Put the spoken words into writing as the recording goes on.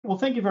Well,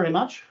 thank you very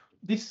much.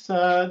 This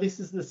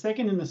is the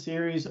second in the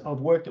series of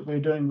work that we're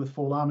doing with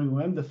Fall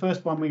Armyworm. The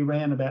first one we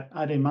ran about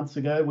 18 months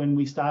ago when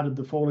we started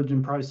the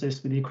Fawligen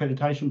process with the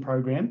accreditation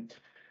program.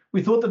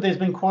 We thought that there's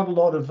been quite a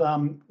lot of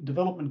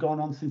development going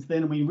on since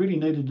then, and we really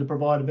needed to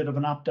provide a bit of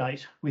an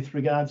update with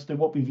regards to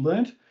what we've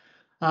learned.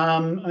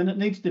 And it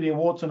needs to be a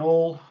warts and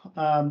all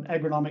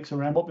agronomics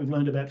around what we've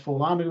learned about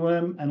Fall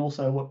Armyworm and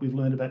also what we've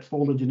learned about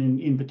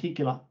Fawligen in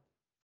particular.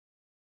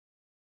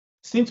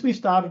 Since we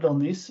started on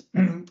this,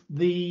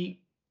 the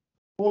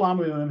Fall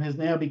Armyworm has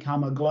now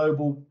become a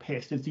global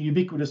pest. It's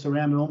ubiquitous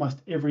around in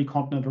almost every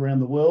continent around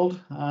the world.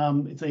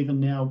 It's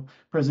even now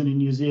present in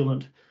New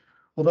Zealand.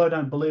 Although I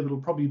don't believe it'll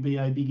probably be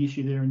a big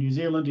issue there in New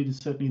Zealand, it is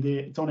certainly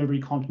there. It's on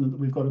every continent that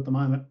we've got at the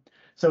moment.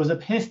 So as a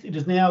pest, it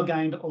has now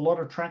gained a lot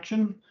of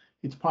traction.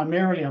 It's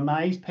primarily a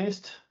maize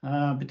pest,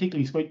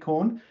 particularly sweet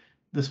corn.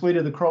 The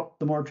sweeter the crop,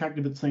 the more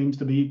attractive it seems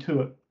to be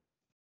to it.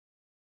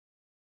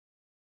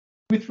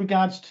 With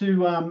regards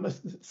to a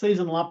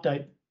seasonal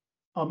update,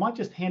 I might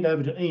just hand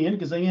over to Iain,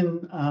 because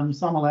Iain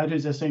Sommerlad,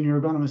 who's our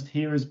senior agronomist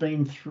here, has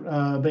been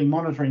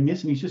monitoring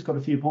this, and he's just got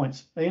a few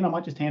points. Iain, I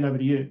might just hand over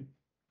to you.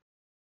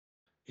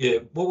 Yeah,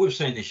 what we've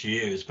seen this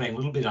year has been a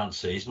little bit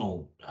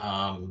unseasonal.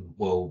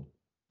 Well,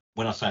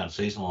 when I say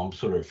unseasonal, I'm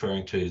sort of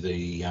referring to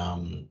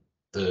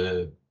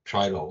the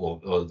trade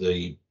or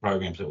the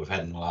programs that we've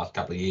had in the last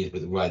couple of years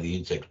with the way the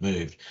insects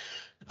moved.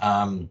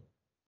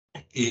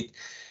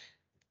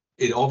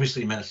 It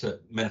obviously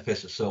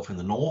manifests itself in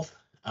the north.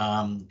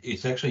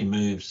 It's actually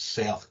moved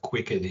south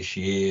quicker this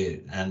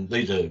year, and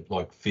these are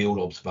like field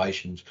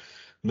observations.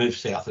 Moved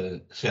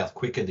south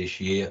quicker this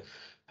year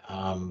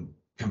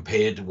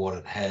compared to what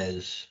it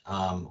has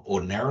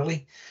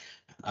ordinarily.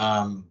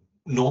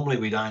 Normally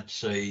we don't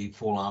see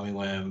Fall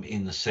Armyworm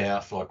in the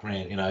south, like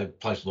around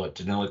places like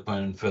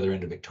Deniliquin, further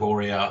into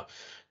Victoria.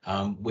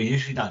 We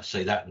usually don't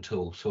see that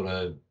until sort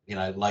of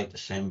late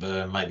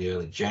December, maybe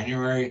early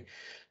January.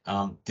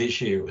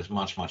 This year it was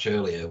much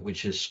earlier,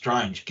 which is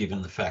strange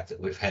given the fact that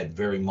we've had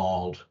very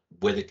mild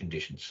weather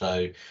conditions.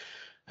 So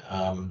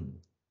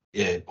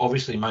yeah,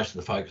 obviously most of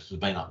the focus has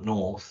been up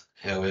north.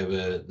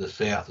 However, the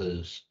south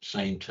has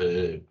seemed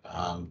to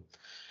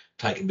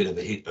take a bit of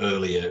a hit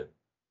earlier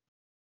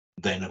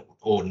than it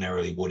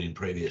ordinarily would in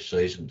previous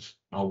seasons.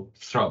 I'll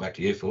throw it back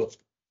to you, Philip.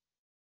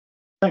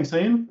 Thanks,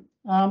 Iain.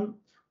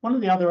 One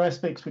of the other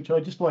aspects which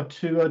I'd just like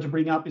to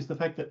bring up is the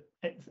fact that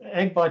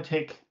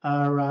AgBiTech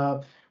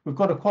are we've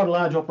got quite a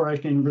large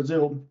operation in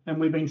Brazil, and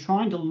we've been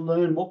trying to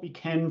learn what we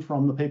can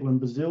from the people in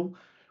Brazil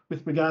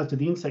with regards to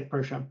the insect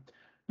pressure.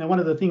 Now, one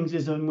of the things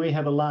is when we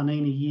have a La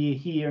Nina year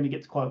here and it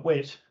gets quite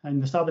wet,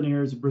 and the southern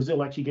areas of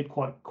Brazil actually get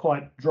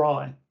quite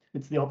dry.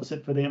 It's the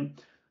opposite for them.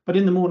 But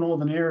in the more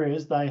northern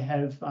areas, they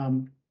have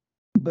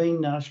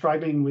been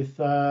struggling with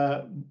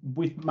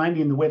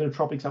mainly in the wetter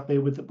tropics up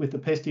there with the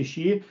pest this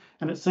year,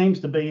 and it seems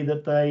to be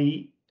that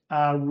they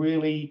are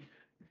really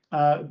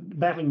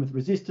battling with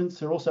resistance.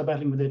 They're also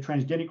battling with their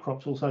transgenic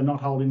crops, also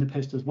not holding the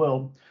pest as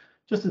well.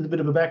 Just as a bit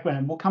of a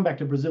background, we'll come back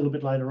to Brazil a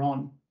bit later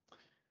on.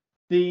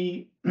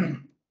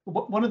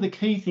 One of the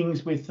key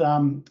things with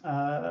Fall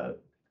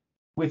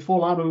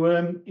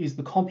Armyworm is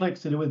the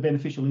complex to do with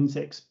beneficial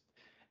insects.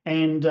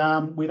 And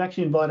we've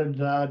actually invited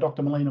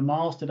Dr Melina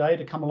Miles today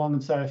to come along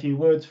and say a few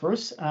words for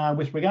us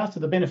with regards to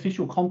the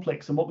beneficial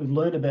complex and what we've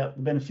learned about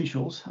the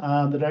beneficials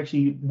that are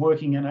actually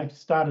working and have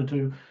started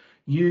to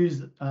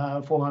use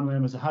Fall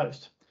Armyworm as a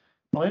host.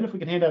 Melina, if we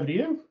can hand over to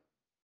you.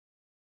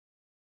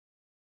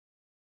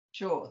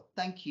 Sure,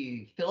 thank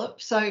you,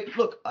 Philip. So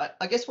look,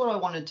 I guess what I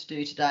wanted to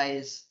do today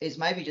is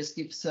maybe just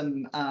give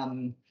some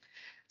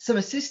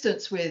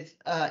assistance with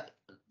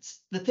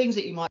the things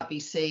that you might be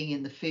seeing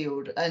in the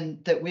field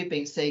and that we've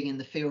been seeing in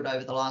the field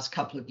over the last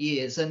couple of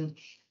years. And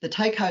the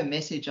take-home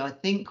message, I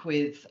think,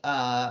 with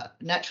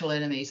natural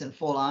enemies and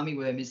Fall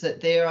Armyworm is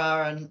that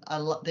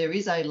there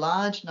is a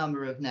large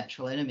number of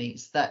natural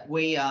enemies that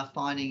we are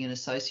finding in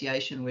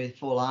association with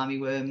Fall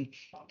Armyworm,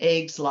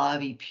 eggs,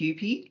 larvae,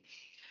 pupae.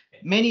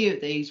 Many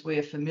of these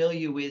we're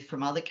familiar with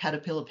from other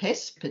caterpillar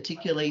pests,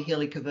 particularly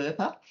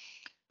Helicoverpa.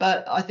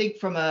 But I think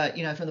from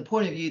the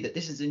point of view that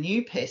this is a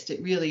new pest,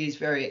 it really is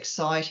very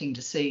exciting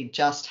to see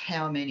just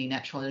how many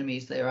natural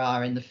enemies there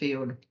are in the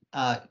field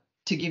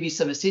to give you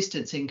some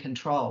assistance in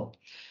control.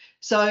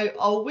 So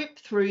I'll whip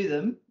through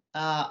them.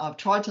 I've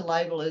tried to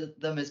label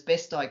them as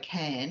best I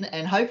can,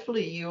 and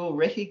hopefully you'll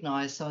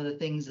recognise some of the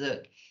things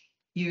that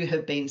you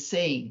have been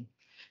seeing.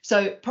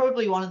 So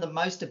probably one of the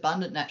most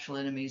abundant natural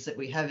enemies that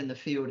we have in the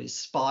field is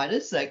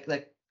spiders.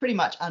 They're pretty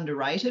much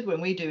underrated.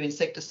 When we do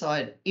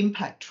insecticide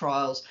impact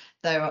trials,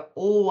 they are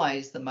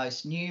always the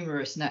most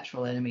numerous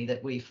natural enemy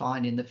that we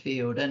find in the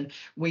field. And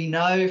we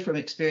know from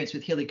experience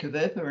with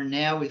Helicoverpa and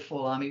now with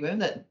Fall Armyworm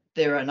that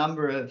there are a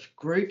number of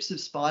groups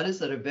of spiders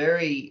that are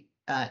very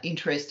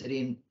interested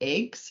in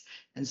eggs.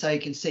 And so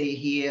you can see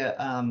here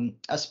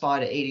a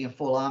spider eating a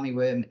Fall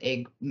Armyworm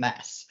egg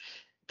mass.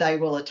 They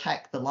will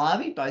attack the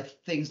larvae, both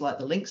things like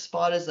the lynx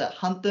spiders that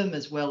hunt them,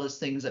 as well as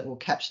things that will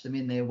catch them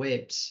in their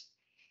webs.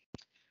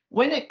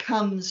 When it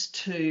comes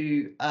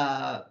to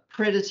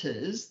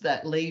predators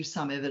that leave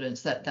some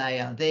evidence that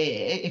they are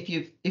there, if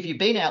you've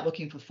been out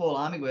looking for fall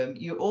armyworm,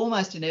 you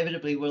almost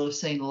inevitably will have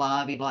seen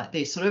larvae like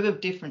this, sort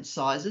of different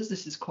sizes.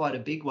 This is quite a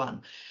big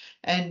one.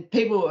 And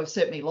people have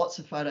sent me lots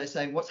of photos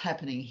saying, what's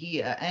happening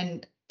here?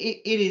 And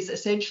it is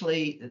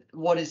essentially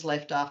what is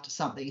left after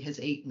something has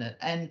eaten it.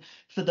 And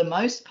for the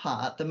most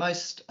part, the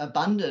most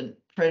abundant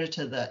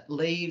predator that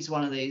leaves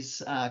one of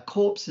these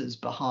corpses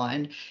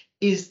behind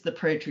is the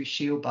predatory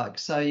shield bug.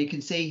 So you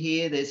can see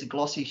here, there's a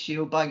glossy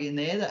shield bug in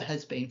there that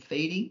has been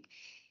feeding.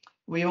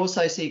 We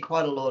also see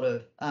quite a lot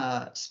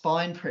of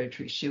spine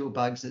predatory shield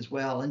bugs as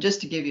well. And just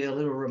to give you a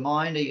little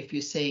reminder, if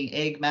you're seeing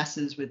egg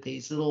masses with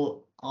these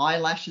little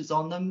eyelashes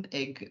on them,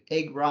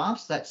 egg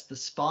rafts, that's the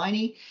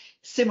spiny.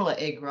 Similar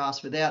egg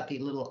rafts without the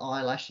little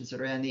eyelashes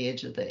around the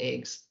edge of the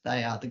eggs,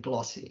 they are the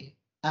glossy.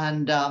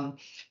 And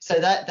so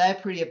that they're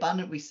pretty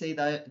abundant. We see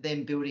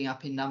them building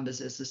up in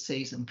numbers as the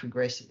season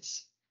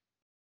progresses.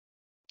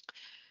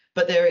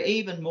 But there are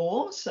even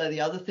more. So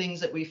the other things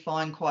that we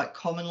find quite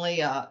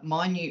commonly are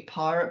minute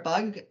pirate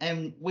bug,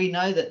 and we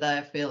know that they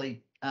are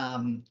fairly,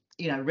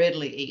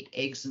 readily eat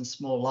eggs and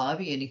small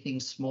larvae, anything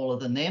smaller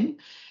than them.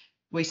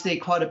 We see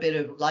quite a bit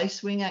of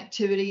lacewing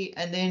activity,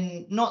 and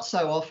then not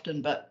so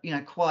often, but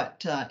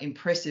quite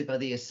impressive are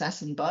the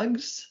assassin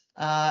bugs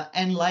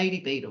and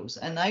lady beetles,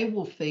 and they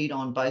will feed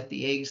on both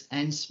the eggs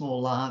and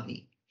small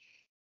larvae.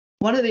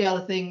 One of the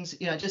other things,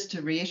 just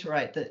to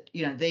reiterate that,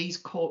 these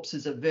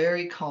corpses are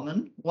very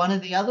common. One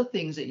of the other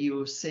things that you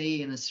will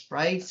see in a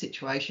sprayed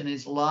situation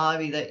is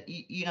larvae that,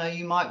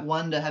 you might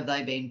wonder, have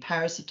they been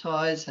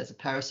parasitized? Has a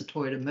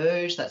parasitoid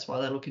emerged? That's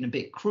why they're looking a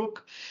bit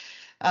crook.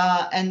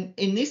 And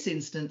in this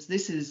instance,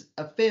 this is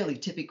a fairly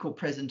typical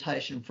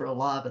presentation for a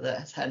larva that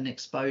has had an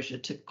exposure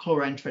to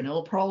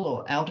chlorantraniliprole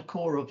or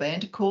Altacor or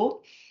Vantacor.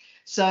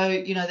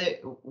 So,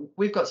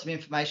 we've got some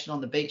information on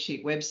the Beat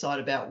Sheet website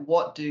about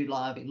what do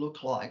larvae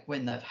look like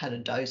when they've had a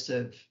dose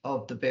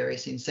of the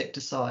various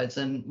insecticides.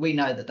 And we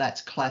know that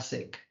that's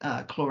classic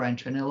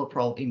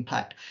chlorantraniliprole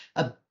impact,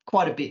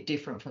 quite a bit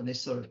different from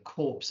this sort of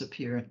corpse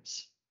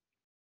appearance.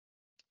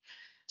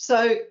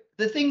 So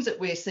the things that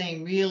we're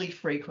seeing really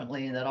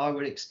frequently and that I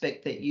would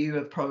expect that you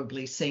have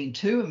probably seen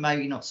too, and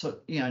maybe not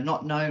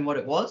not known what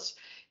it was,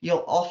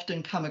 you'll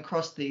often come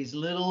across these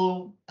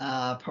little,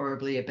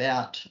 probably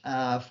about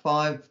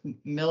 5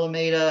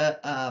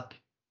 millimeter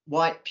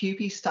white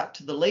pupae stuck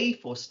to the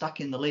leaf or stuck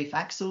in the leaf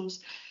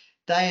axils.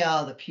 They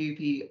are the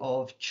pupae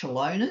of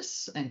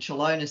Chelonus, and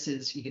Chelonus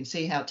is, you can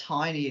see how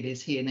tiny it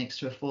is here next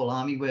to a fall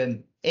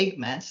armyworm egg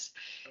mass.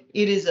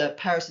 It is a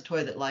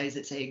parasitoid that lays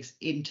its eggs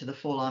into the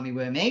fall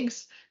armyworm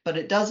eggs, but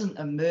it doesn't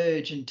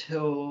emerge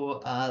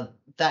until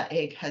that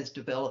egg has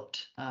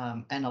developed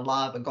and a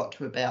larva got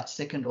to about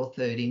second or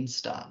third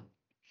instar.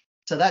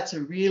 So that's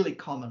a really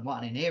common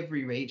one in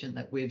every region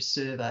that we've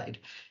surveyed.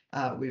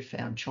 We've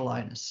found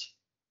Chelonus.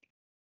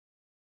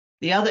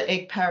 The other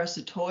egg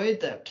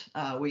parasitoid that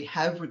we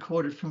have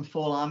recorded from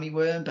fall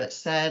armyworm, but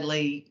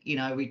sadly,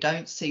 we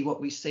don't see what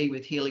we see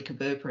with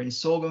Helicoverpa in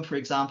sorghum, for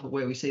example,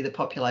 where we see the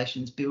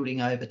populations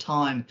building over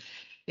time.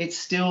 It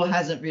still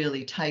hasn't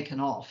really taken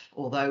off,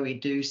 although we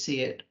do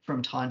see it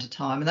from time to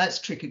time, and that's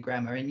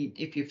trichogramma. And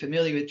if you're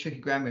familiar with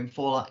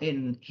trichogramma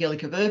in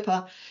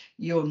Helicoverpa,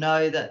 you'll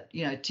know that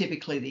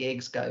typically the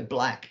eggs go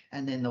black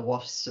and then the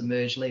wasps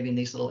emerge, leaving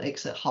these little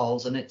exit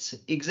holes, and it's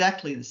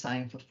exactly the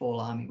same for fall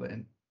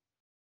armyworm.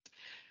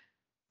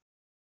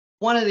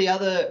 One of the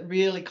other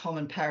really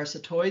common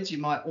parasitoids, you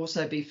might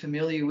also be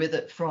familiar with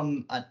it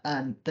from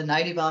the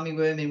native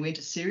armyworm in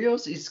winter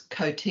cereals, is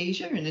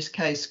Cotesia, in this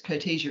case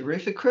Cotesia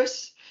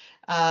ruficus.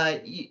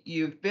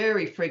 You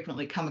very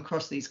frequently come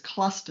across these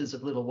clusters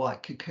of little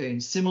white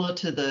cocoons, similar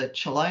to the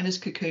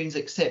Chelonus cocoons,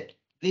 except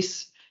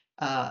this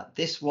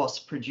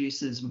wasp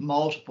produces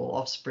multiple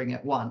offspring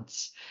at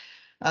once.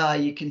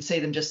 You can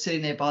see them just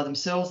sitting there by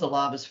themselves, the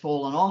larva's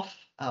fallen off,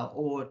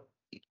 or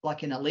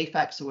like in a leaf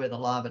axil where the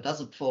larva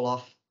doesn't fall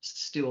off,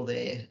 still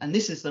there. And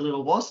this is the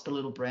little wasp, a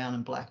little brown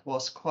and black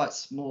wasp, quite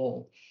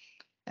small.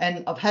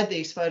 And I've had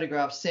these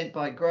photographs sent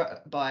by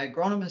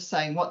agronomists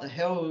saying, what the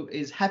hell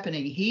is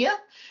happening here?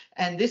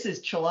 And this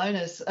is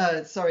Chelonus,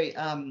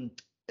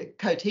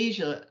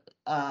 Cotesia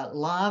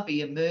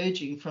larvae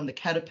emerging from the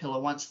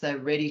caterpillar once they're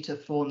ready to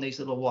form these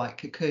little white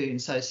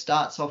cocoons. So it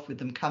starts off with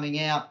them coming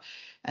out,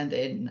 and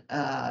then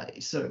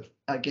sort of,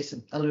 I guess,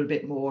 a little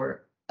bit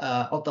more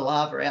of the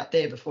larva out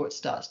there before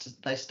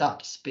they start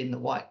to spin the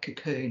white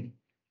cocoon.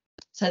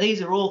 So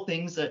these are all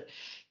things that,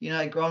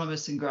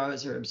 agronomists and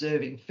growers are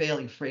observing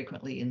fairly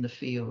frequently in the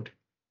field.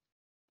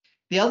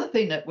 The other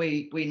thing that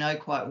we know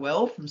quite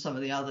well from some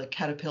of the other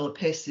caterpillar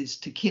pests is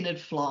tachinid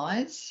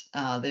flies.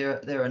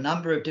 There are a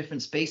number of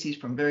different species,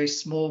 from very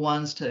small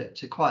ones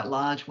to quite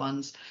large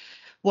ones.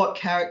 What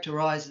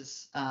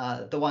characterises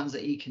the ones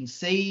that you can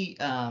see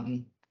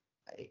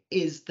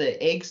is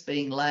the eggs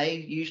being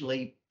laid,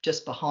 usually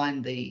just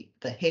behind the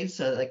head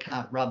so that they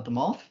can't rub them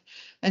off.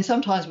 And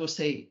sometimes we'll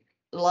see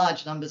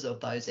large numbers of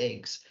those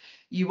eggs.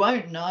 You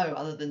won't know,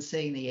 other than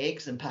seeing the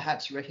eggs and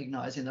perhaps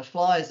recognising the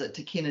flies, that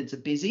tachinids are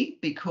busy,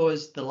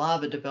 because the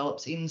larva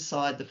develops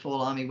inside the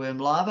fall armyworm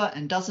larva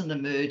and doesn't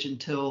emerge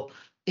until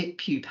it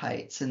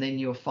pupates. And then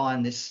you'll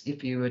find this,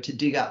 if you were to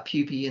dig up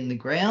pupae in the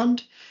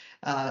ground,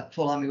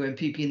 fall armyworm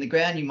pupae in the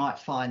ground, you might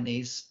find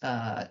these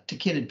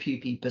tachinid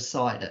pupae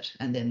beside it,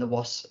 and then the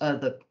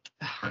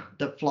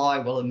fly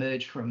will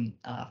emerge from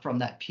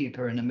that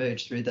pupa and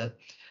emerge through the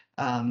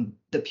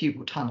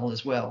pupal tunnel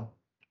as well.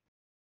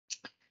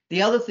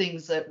 The other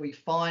things that we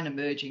find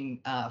emerging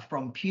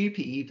from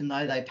pupae, even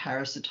though they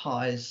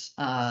parasitise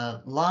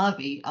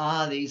larvae,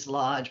 are these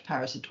large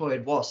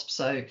parasitoid wasps.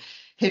 So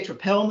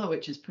Heteropelma,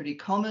 which is pretty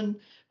common,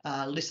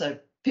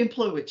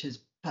 Lysopimpla, which is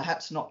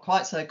perhaps not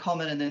quite so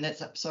common, and then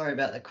that's, sorry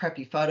about the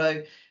crappy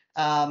photo,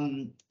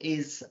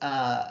 is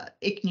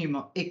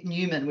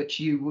Ichneumon, which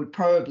you would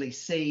probably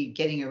see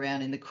getting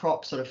around in the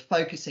crop, sort of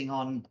focusing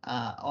on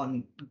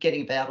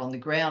getting about on the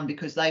ground,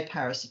 because they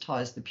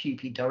parasitise the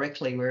pupae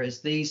directly, whereas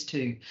these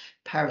two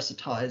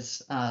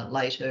parasitise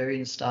later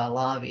instar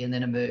larvae and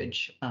then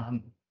emerge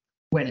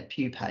when it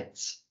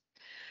pupates.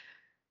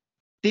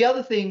 The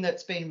other thing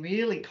that's been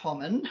really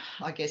common,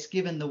 I guess,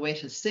 given the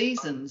wetter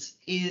seasons,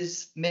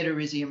 is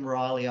Metarhizium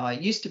riley.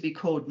 It used to be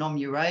called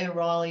Nomurea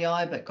riley,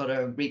 but got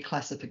a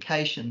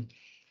reclassification.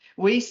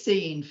 We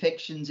see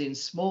infections in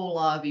small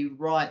larvae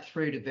right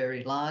through to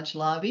very large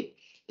larvae.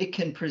 It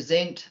can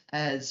present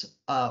as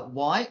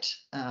white,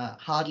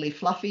 hardly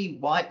fluffy,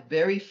 white,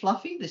 very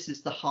fluffy. This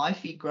is the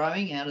hyphae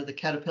growing out of the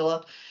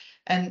caterpillar.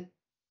 And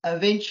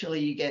eventually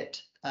you get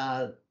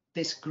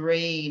this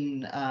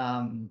green,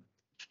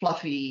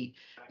 fluffy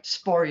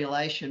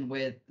sporulation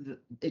where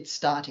it's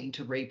starting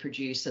to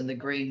reproduce and the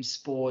green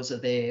spores are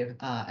there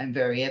and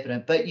very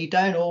evident. But you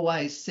don't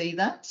always see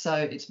that, so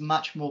it's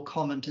much more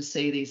common to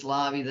see these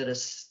larvae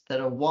that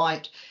are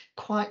white,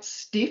 quite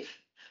stiff,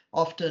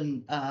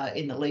 often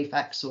in the leaf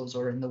axils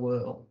or in the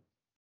whorl.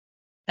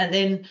 And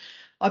then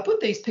I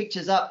put these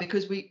pictures up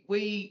because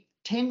we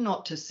tend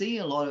not to see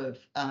a lot of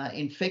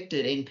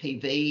infected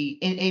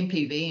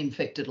NPV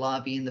infected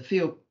larvae in the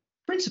field.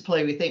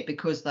 Principally, we think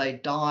because they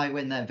die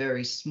when they're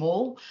very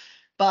small,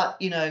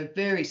 but, you know,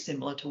 very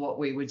similar to what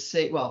we would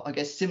see, well, I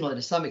guess similar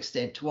to some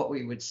extent to what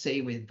we would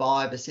see with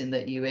virus, in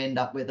that you end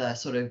up with a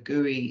sort of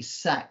gooey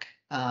sac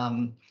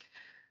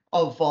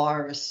of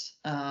virus.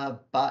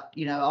 But,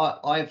 you know,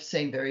 I've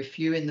seen very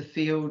few in the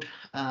field.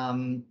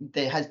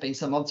 There has been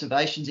some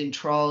observations in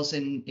trials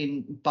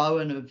in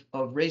Bowen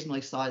of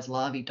reasonably sized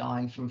larvae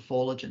dying from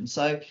Fawligen.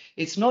 So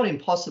it's not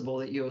impossible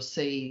that you'll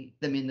see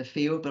them in the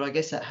field, but I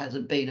guess that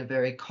hasn't been a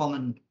very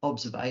common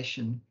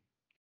observation.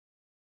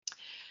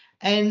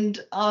 And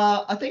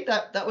I think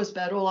that was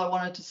about all I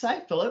wanted to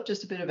say, Philip.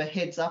 Just a bit of a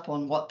heads up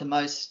on what the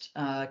most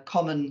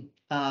common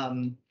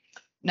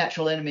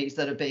natural enemies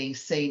that are being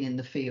seen in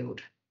the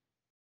field.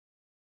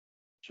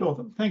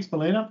 Sure, thanks,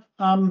 Melina.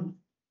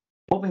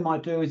 What we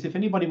might do is, if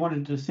anybody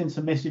wanted to send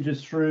some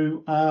messages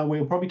through,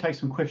 we'll probably take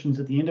some questions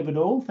at the end of it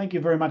all. Thank you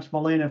very much,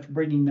 Melina, for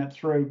bringing that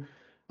through.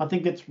 I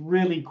think it's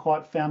really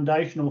quite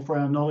foundational for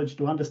our knowledge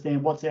to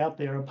understand what's out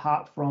there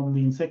apart from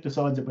the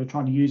insecticides that we're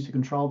trying to use to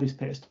control this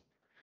pest.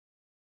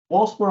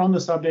 Whilst we're on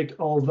the subject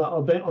of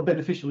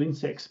beneficial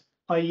insects,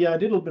 I did a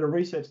little bit of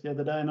research the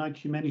other day and I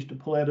actually managed to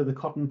pull out of the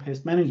Cotton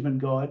Pest Management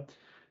Guide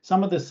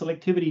some of the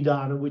selectivity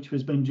data which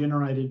has been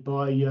generated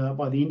by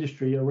the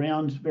industry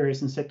around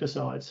various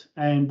insecticides.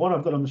 And what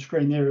I've got on the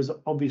screen there is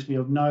obviously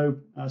of no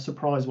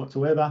surprise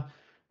whatsoever,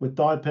 with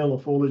dipel or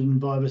Fawligen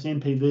virus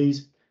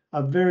NPVs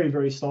are very,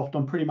 very soft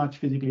on pretty much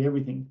physically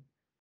everything.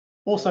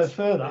 Also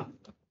further,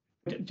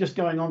 just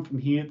going on from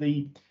here,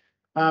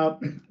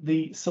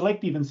 the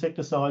selective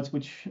insecticides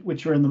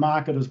which are in the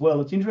market as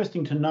well, it's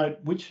interesting to note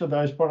which of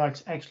those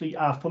products actually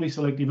are fully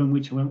selective and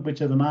which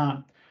of them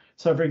aren't.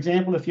 So, for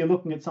example, if you're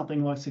looking at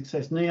something like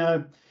Success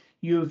Neo,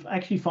 you've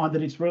actually find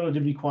that it's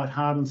relatively quite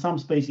hard on some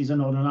species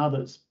and not on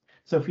others.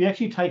 So if you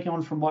actually take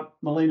on from what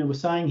Melina was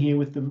saying here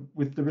with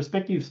the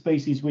respective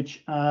species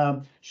which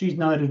she's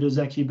noted as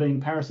actually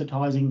being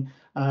parasitising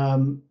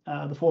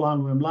the fall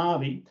armyworm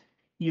larvae,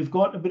 you've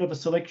got a bit of a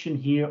selection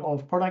here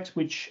of products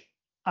which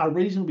are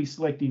reasonably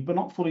selective but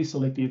not fully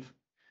selective.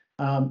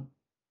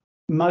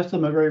 Most of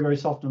them are very, very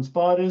soft on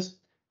spiders.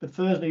 But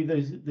firstly,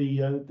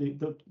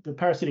 the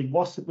parasitic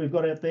wasps that we've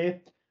got out there,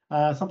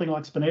 something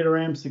like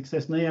Spodoptera,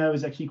 Success Neo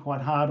is actually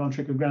quite hard on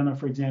Trichogramma,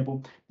 for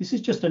example. This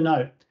is just a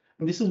note.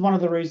 And this is one of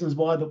the reasons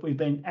why that we've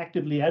been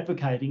actively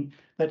advocating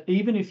that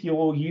even if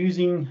you're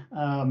using,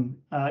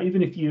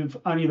 even if you've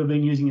only ever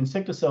been using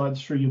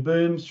insecticides through your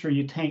booms, through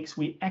your tanks,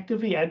 we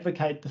actively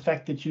advocate the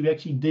fact that you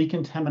actually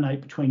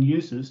decontaminate between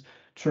uses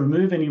to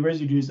remove any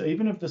residues,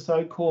 even of the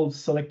so-called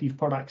selective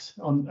products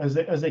as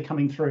they're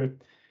coming through.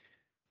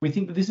 We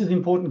think that this is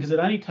important because it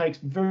only takes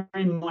very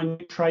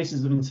minute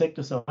traces of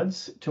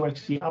insecticides to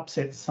actually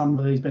upset some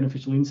of these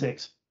beneficial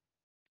insects.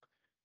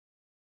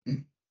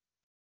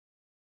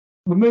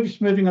 We're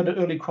moving on to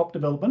early crop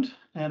development,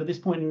 and at this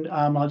point,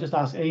 I'll just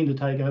ask Iain to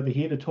take over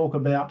here to talk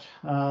about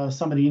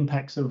some of the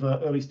impacts of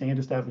early stand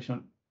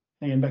establishment.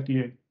 Iain, back to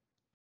you.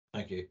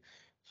 Thank you.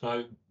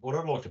 So what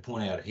I'd like to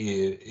point out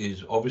here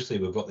is obviously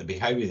we've got the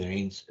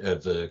behaviour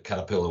of the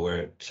caterpillar where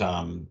it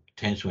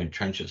tends to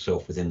entrench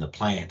itself within the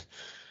plant.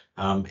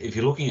 If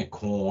you're looking at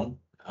corn,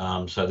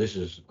 so this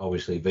is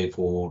obviously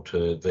V4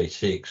 to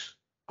V6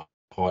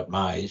 height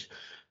maize,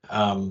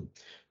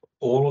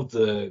 all of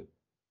the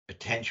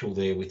potential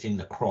there within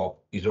the crop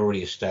is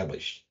already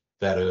established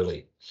that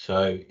early.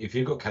 So if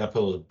you've got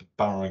caterpillars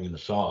burrowing in the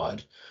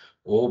side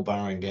or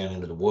burrowing down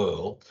into the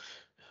whorl,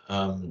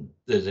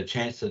 there's a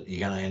chance that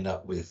you're going to end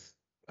up with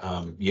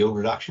yield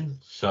reduction.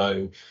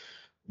 So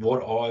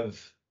what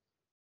I've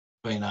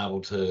been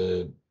able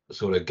to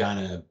sort of gain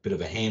a bit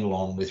of a handle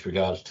on with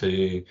regards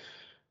to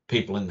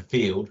people in the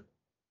field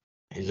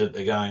is that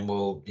they're going,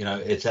 well, you know,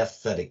 it's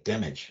aesthetic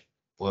damage.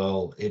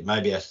 Well, it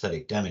may be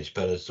aesthetic damage,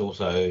 but it's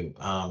also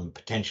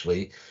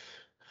potentially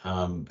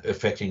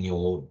affecting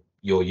your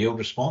yield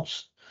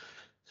response.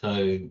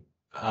 So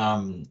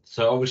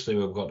obviously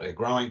we've got a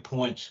growing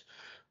point.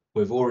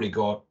 We've already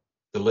got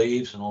the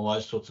leaves and all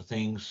those sorts of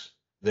things.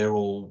 They're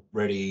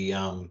already,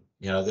 you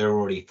know, they're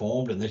already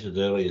formed, and this is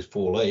early as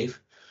 4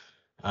 leaf.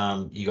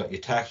 You got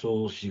your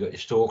tassels, you got your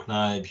stalk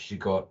nabs, you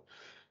got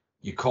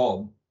your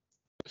cob.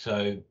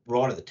 So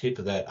right at the tip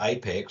of that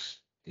apex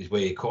is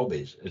where your cob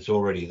is. It's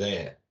already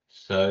there.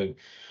 So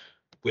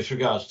with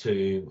regards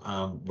to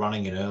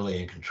running it early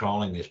and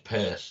controlling this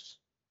pest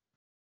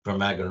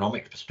from an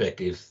agronomic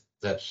perspective,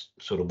 that's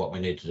sort of what we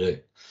need to do.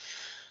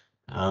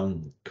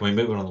 Can we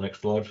move on to the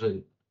next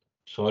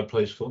slide,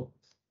 please, Phil?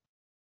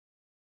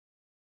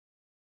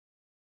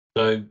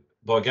 So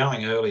by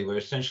going early, we're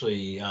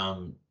essentially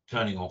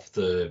turning off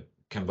the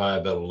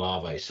conveyor belt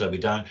larvae, so we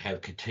don't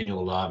have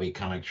continual larvae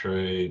coming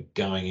through,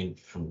 going in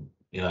from,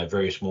 you know,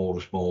 very small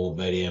to small,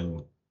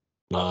 medium,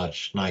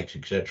 large snakes,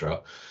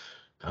 etc.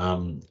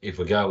 If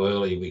we go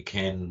early, we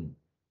can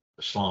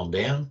slow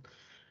them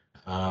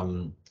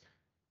down.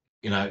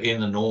 You know,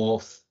 in the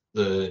north,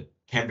 the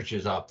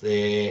temperatures up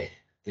there,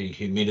 the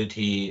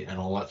humidity and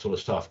all that sort of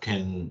stuff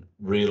can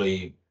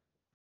really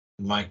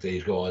make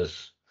these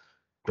guys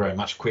grow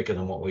much quicker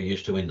than what we're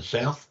used to in the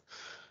south.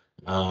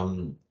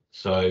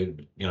 So,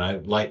 you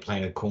know, late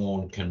planted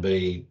corn can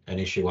be an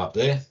issue up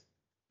there.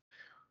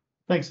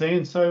 Thanks,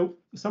 Ian. So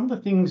some of the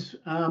things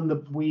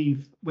that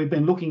we've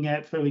been looking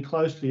at fairly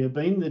closely have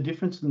been the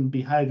difference in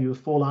behaviour of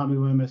fall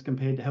armyworm as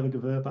compared to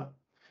Helicoverpa.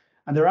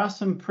 And there are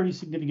some pretty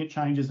significant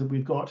changes that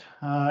we've got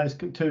as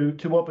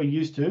to what we're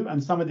used to.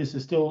 And some of this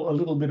is still a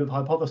little bit of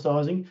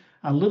hypothesising,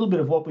 a little bit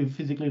of what we've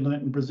physically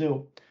learnt in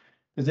Brazil.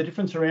 There's a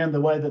difference around the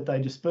way that they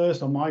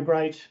disperse or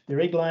migrate, their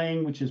egg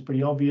laying, which is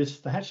pretty obvious,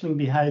 the hatchling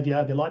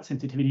behaviour, their light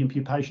sensitivity and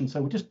pupation. So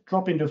we'll just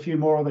drop into a few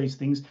more of these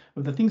things,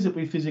 of the things that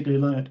we physically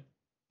learnt.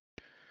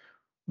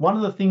 One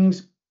of the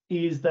things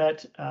is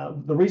that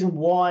the reason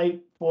why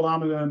fall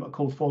armyworm are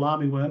called fall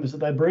armyworm is that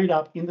they breed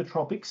up in the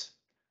tropics,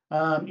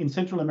 in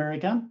Central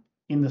America,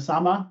 in the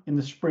summer, in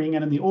the spring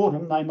and in the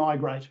autumn, they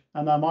migrate.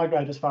 And they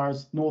migrate as far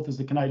as north as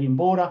the Canadian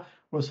border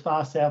or as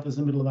far south as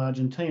the middle of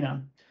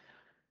Argentina.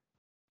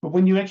 But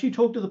when you actually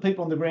talk to the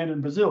people on the ground in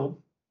Brazil,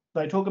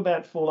 they talk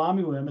about fall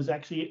armyworm as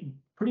actually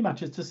pretty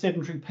much it's a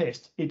sedentary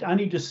pest. It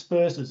only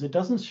disperses. It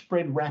doesn't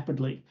spread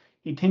rapidly.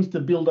 It tends to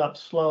build up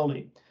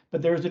slowly.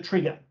 But there is a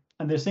trigger.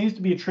 And there seems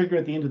to be a trigger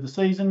at the end of the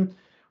season,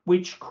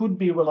 which could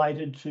be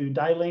related to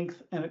day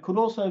length. And it could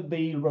also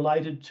be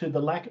related to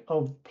the lack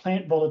of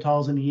plant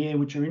volatiles in the air,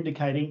 which are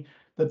indicating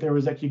that there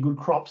is actually good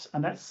crops.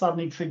 And that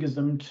suddenly triggers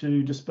them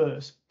to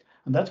disperse.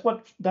 And that's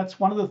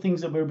one of the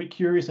things that we're a bit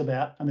curious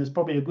about, and there's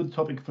probably a good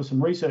topic for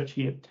some research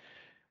here.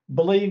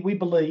 We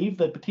believe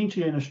that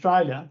potentially in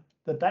Australia,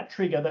 that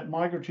trigger, that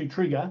migratory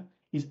trigger,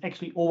 is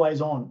actually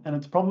always on, and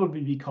it's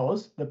probably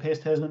because the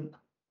pest hasn't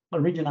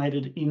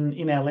originated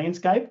in our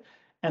landscape,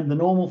 and the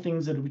normal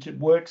things which it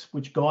works,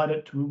 which guide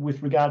it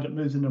with regard to it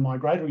moves into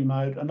migratory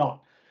mode, are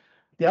not.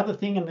 The other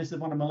thing, and this is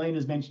one of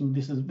Melina's mentioned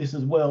this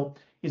as well,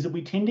 is that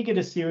we tend to get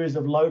a series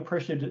of low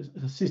pressure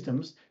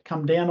systems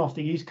come down off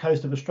the east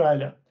coast of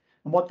Australia.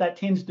 And what that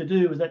tends to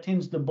do is that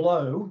tends to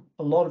blow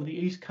a lot of the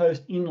east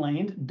coast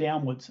inland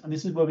downwards. And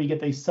this is where we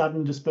get these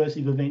sudden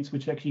dispersive events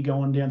which actually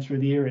go on down through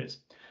the areas.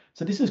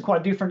 So this is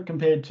quite different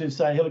compared to,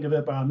 say,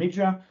 Helicoverpa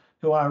armigera,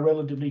 who are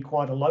relatively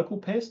quite a local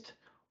pest,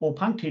 or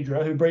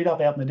Punctidra, who breed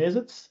up out in the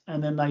deserts,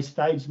 and then they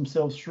stage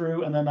themselves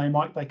through, and then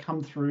they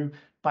come through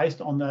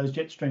based on those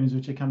jet streams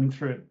which are coming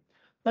through.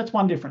 That's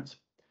one difference.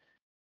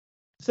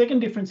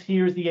 Second difference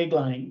here is the egg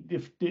laying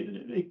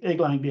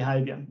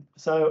behaviour.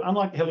 So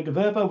unlike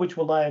Helicoverpa, which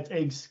will lay its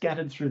eggs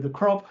scattered through the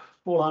crop,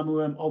 fall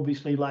armyworm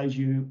obviously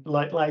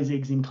lays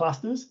eggs in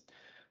clusters.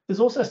 There's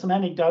also some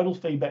anecdotal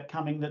feedback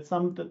coming that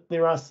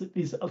there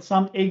is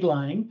some egg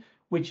laying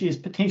which is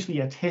potentially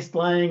a test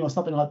laying or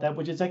something like that,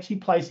 which is actually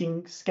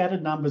placing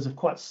scattered numbers of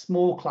quite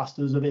small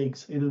clusters of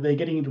eggs. Either they're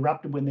getting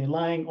interrupted when they're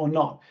laying or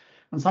not.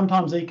 And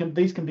sometimes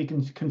these can be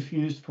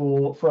confused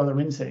for other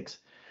insects.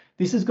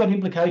 This has got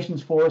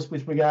implications for us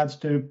with regards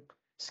to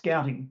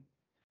scouting,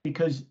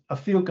 because a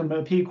field can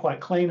appear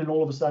quite clean and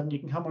all of a sudden you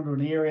can come onto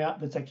an area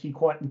that's actually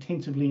quite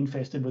intensively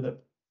infested with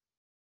it.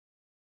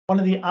 One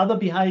of the other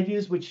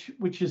behaviours which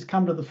has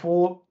come to the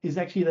fore is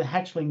actually the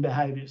hatchling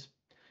behaviours.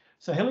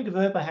 So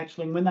Helicoverpa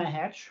hatchling, when they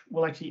hatch,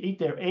 will actually eat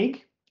their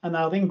egg and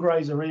they'll then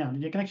graze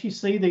around. You can actually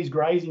see these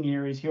grazing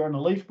areas here on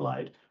the leaf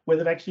blade where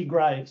they've actually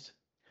grazed.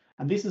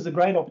 And this is a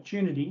great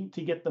opportunity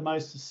to get the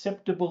most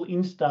susceptible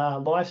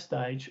instar life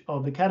stage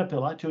of the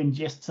caterpillar to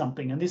ingest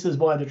something. And this is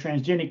why the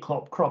transgenic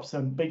crops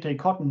and BT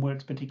cotton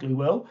works particularly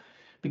well,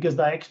 because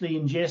they actually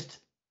ingest,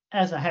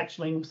 as a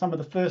hatchling, some of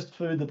the first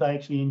food that they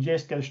actually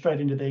ingest goes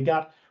straight into their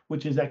gut,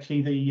 which is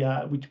actually the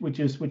which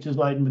is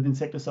laden with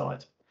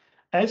insecticides,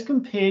 as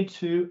compared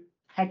to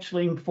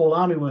hatchling fall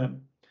armyworm.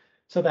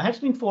 So the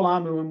hatchling fall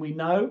armyworm, we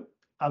know,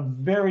 are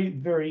very,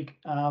 very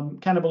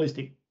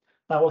cannibalistic.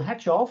 They will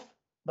hatch off,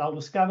 they'll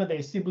discover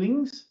their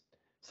siblings,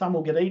 some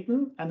will get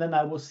eaten, and then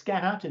they will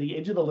scatter to the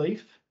edge of the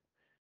leaf,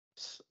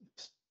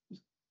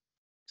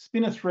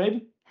 spin a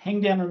thread, hang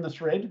down on the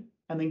thread,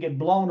 and then get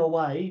blown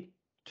away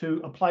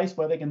to a place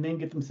where they can then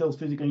get themselves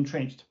physically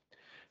entrenched.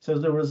 So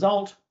as a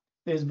result,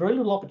 there's very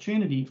little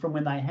opportunity from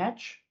when they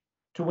hatch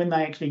to when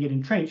they actually get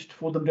entrenched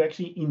for them to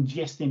actually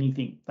ingest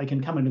anything. They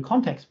can come into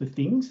contact with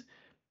things,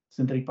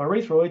 synthetic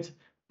pyrethroids,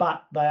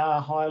 but they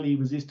are highly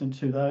resistant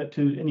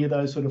to any of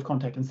those sort of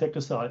contact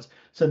insecticides.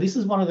 So this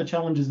is one of the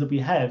challenges that we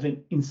have.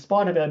 In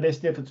spite of our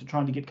best efforts of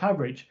trying to get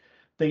coverage,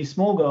 these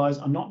small guys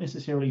are not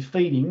necessarily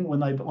feeding when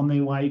they're on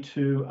their way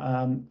to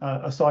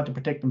a site to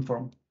protect them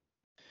from.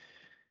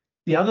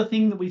 The other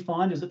thing that we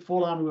find is that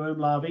fall armyworm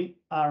larvae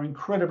are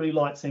incredibly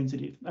light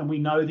sensitive, and we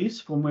know this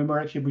from when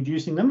we're actually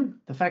producing them.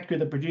 The factory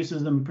that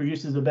produces them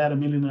produces about 1.5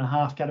 million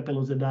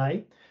caterpillars a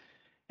day.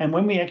 And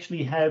when we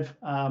actually have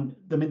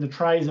them in the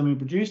trays and we're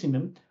producing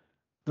them,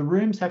 the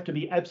rooms have to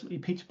be absolutely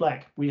pitch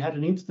black. We had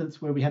an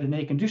instance where we had an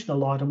air conditioner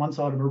light on one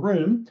side of a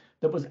room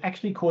that was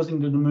actually causing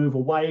them to move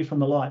away from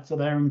the light. So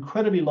they're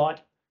incredibly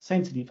light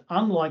sensitive,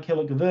 unlike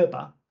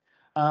Helicoverpa.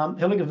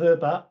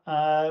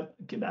 Helicoverpa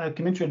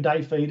commensurate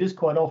day feeders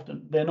quite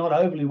often. They're not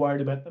overly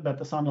worried about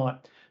the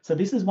sunlight. So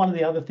this is one of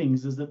the other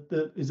things is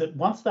that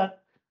once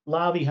that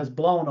larvae has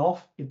blown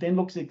off, it then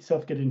looks at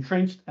itself get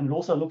entrenched, and it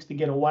also looks to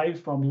get away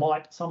from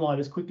sunlight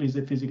as quickly as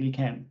it physically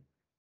can.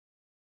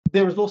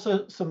 There is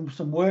also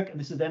some work, and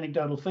this is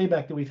anecdotal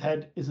feedback that we've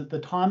had, is that the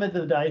time of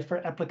the day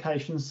for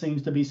applications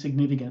seems to be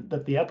significant,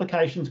 that the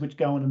applications which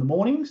go in the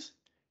mornings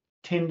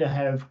tend to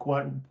have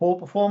quite poor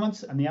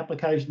performance, and the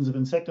applications of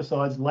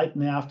insecticides late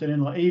in the afternoon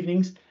or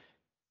evenings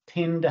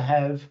tend to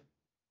have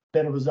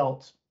better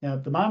results. Now,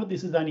 at the moment,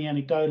 this is only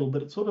anecdotal,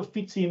 but it sort of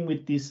fits in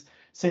with this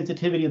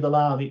sensitivity of the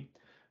larvae.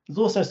 There's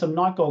also some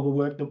night goggle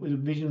work that was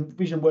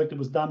vision work that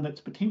was done that's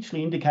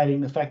potentially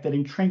indicating the fact that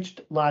entrenched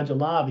larger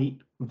larvae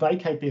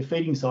vacate their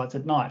feeding sites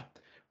at night.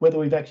 Whether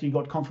we've actually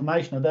got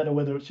confirmation of that or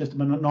whether it's just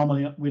an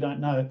anomaly, we don't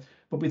know.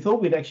 But we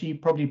thought we'd actually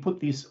probably put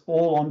this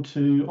all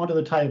onto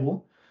the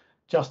table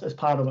just as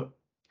part of it.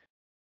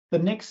 The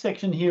next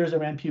section here is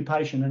around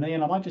pupation, and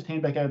Iain, I might just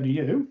hand back over to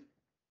you.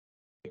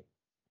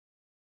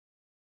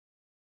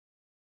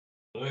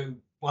 So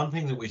one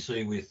thing that we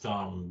see with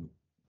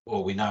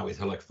well, we know with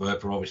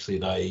Helicoverpa, obviously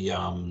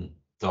they'll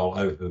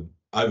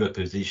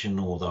over-position,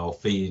 or they'll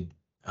feed.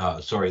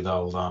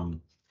 They'll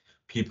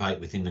pupate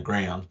within the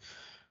ground.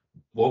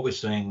 What we're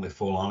seeing with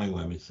fall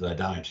armyworm is they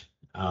don't.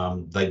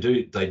 They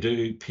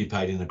do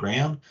pupate in the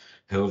ground.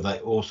 However, they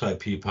also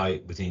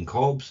pupate within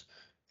cobs,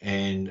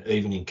 and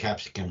even in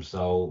capsicums,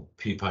 they'll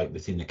pupate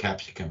within the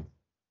capsicum.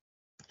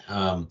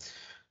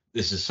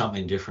 This is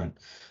something different.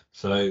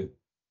 So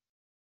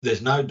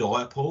there's no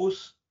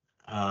diapause.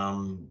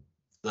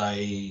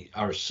 They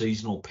are a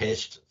seasonal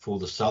pest for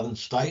the southern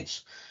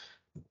states.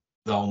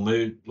 They'll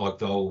move,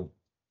 they'll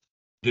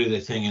do their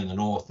thing in the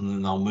north, and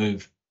then they'll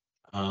move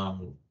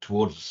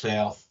towards the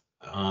south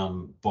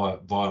via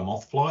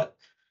moth flight.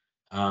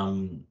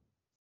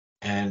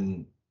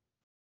 And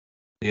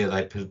yeah,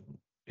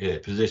 they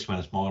persist when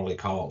it's mildly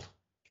cold.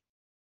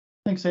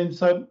 Thanks, Iain.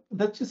 So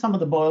that's just some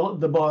of the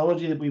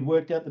biology that we've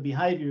worked out. The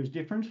behaviour is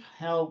different.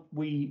 How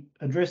we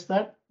address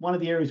that, one of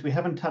the areas we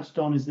haven't touched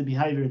on is the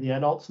behaviour of the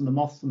adults and the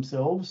moths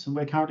themselves. And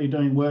we're currently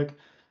doing work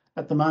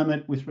at the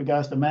moment with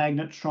regards to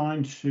magnets,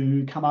 trying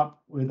to come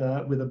up with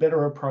a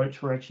better approach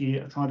for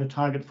actually trying to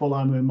target fall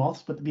armyworm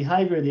moths. But the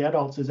behaviour of the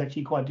adults is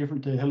actually quite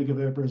different to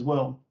Helicoverpa as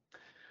well.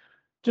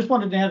 Just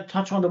wanted now to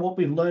touch on to what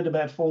we've learned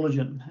about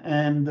Fawligen,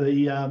 and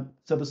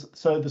so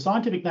the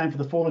scientific name for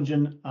the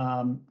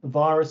Fawligen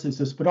virus is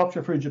the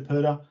Spodoptera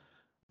frugiperda,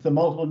 the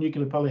multiple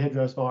nuclear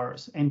polyhedrous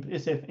virus,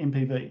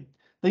 SFMPV.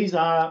 These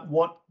are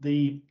what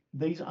those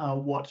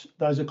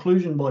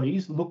occlusion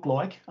bodies look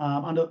like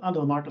under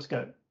the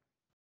microscope.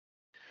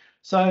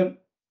 So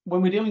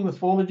when we're dealing with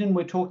Fawligen,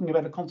 we're talking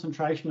about a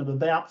concentration of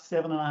about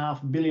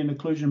 7.5 billion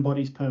occlusion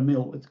bodies per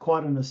mil. It's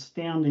quite an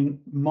astounding,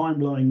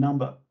 mind-blowing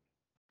number.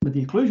 But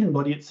the occlusion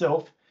body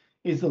itself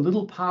is the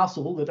little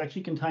parcel that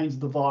actually contains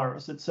the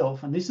virus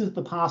itself. And this is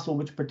the parcel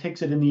which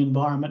protects it in the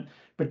environment,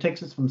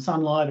 protects us from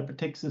sunlight, it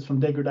protects us from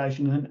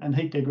degradation and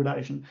heat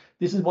degradation.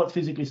 This is what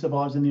physically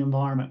survives in the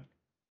environment.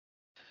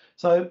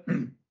 So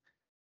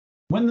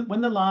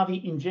When the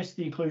larvae ingest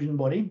the occlusion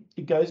body,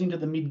 it goes into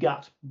the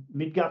midgut.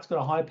 Midgut's got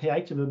a high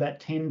pH of about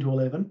 10 to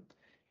 11.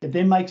 It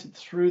then makes it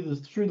through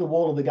the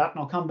wall of the gut, and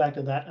I'll come back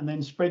to that, and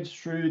then spreads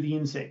through the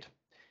insect.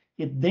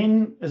 It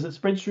then, as it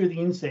spreads through the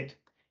insect,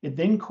 it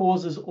then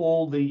causes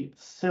all the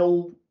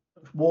cell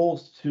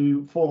walls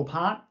to fall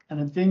apart, and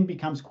it then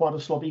becomes quite a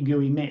sloppy,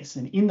 gooey mess.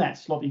 And in that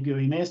sloppy,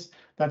 gooey mess,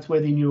 that's where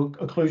the new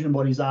occlusion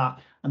bodies are.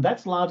 And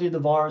that's largely the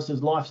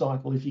virus's life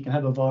cycle, if you can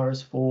have a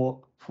virus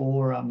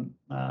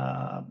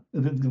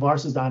the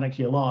viruses aren't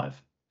actually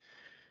alive.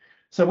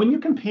 So when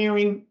you're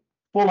comparing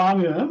Fall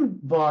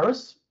Armyworm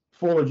virus,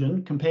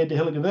 Fawligen, compared to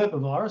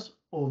helicoverpa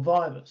or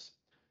Vivus,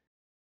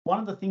 one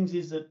of the things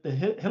is that the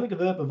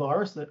helicoverpa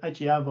virus, the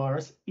HER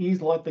virus,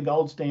 is like the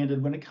gold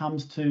standard when it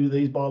comes to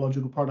these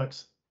biological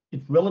products.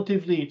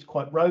 It's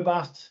quite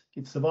robust.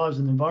 It survives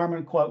in the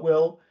environment quite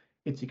well.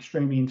 It's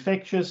extremely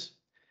infectious,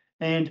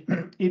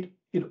 and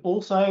it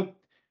also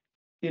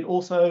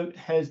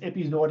has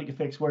epizootic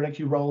effects where it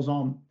actually rolls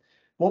on.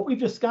 What we've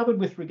discovered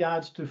with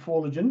regards to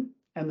Fawligen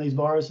and these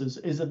viruses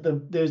is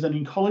that there's an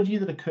ecology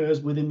that occurs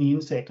within the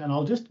insect. And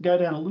I'll just go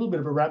down a little bit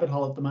of a rabbit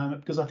hole at the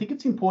moment, because I think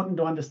it's important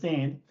to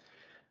understand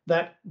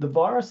that the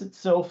virus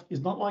itself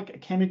is not like a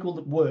chemical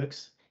that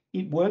works.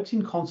 It works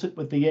in concert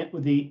with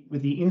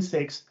the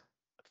insect's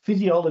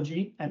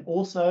physiology and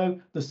also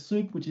the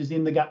soup which is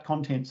in the gut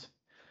contents.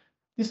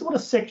 This is what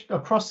a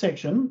cross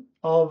section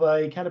of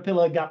a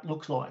caterpillar gut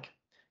looks like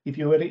if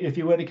you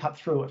were to cut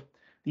through it.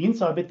 The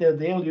inside bit there,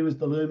 the LU, is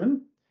the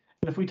lumen.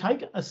 And if we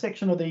take a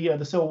section of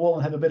the cell wall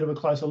and have a bit of a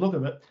closer look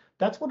of it,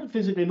 that's what it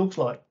physically looks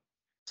like.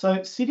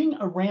 So sitting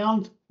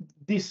around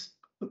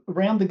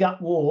the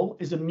gut wall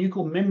is a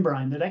mucal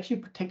membrane that actually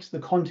protects the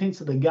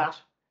contents of the gut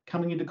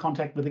coming into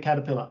contact with the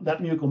caterpillar.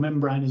 That mucal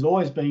membrane has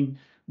always been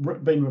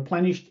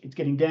replenished, it's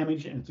getting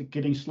damaged, and it's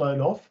getting slowed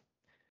off.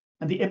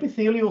 And the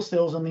epithelial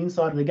cells on the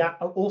inside of the gut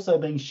are also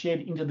being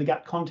shed into the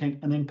gut content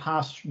and then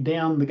passed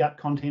down the gut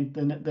content,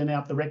 then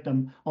out the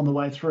rectum on the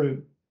way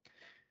through.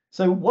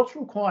 So what's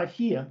required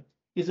here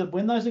is that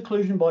when those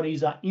occlusion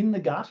bodies are in the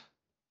gut,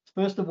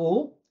 first of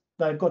all,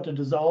 they've got to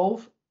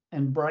dissolve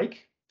and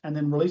break and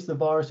then release the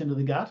virus into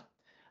the gut.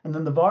 And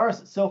then the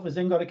virus itself has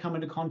then got to come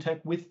into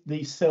contact with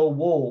the cell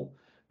wall.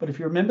 But if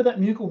you remember,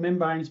 that mucal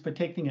membrane is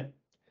protecting it.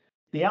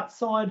 The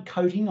outside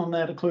coating on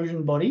that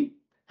occlusion body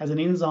has an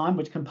enzyme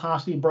which can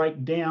partially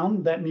break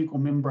down that mucal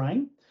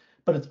membrane,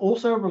 but it's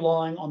also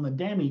relying on the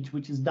damage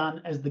which is done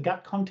as the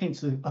gut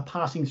contents are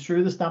passing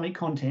through the stomach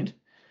content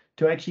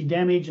to actually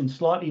damage and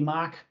slightly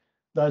mark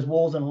those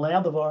walls and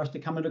allow the virus to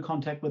come into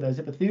contact with those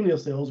epithelial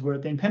cells, where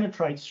it then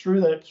penetrates through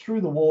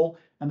the wall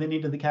and then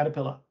into the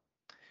caterpillar.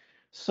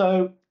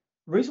 So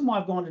the reason why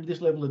I've gone into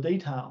this level of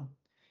detail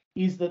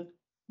is that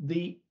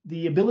the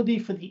ability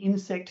for the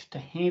insect to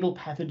handle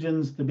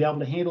pathogens, to be able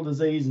to handle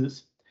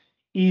diseases,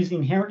 is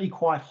inherently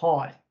quite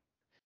high,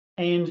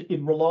 and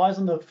it relies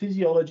on the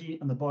physiology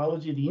and the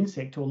biology of the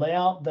insect to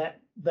allow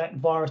that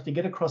virus to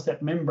get across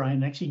that membrane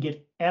and actually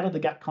get out of the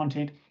gut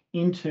content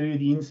into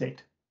the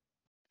insect.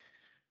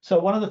 So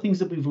one of the things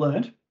that we've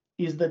learned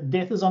is that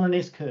death is on an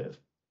S-curve.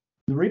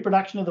 The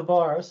reproduction of the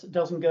virus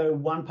doesn't go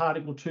 1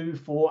 particle, 2,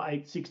 4,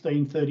 8,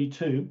 16,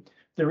 32.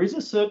 There is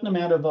a certain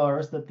amount of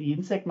virus that the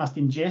insect must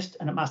ingest,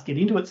 and it must get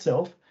into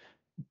itself,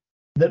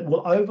 that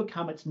will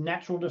overcome its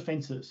natural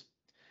defenses.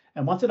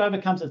 And once it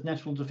overcomes its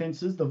natural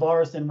defenses, the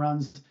virus then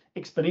runs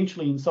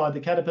exponentially inside the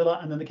caterpillar,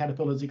 and then the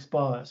caterpillar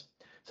expires.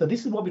 So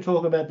this is what we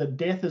talk about, that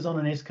death is on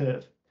an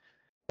S-curve.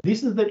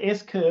 This is the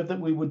S-curve that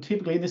we would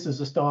typically, this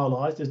is a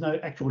stylized, there's no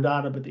actual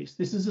data, but this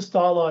is a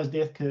stylized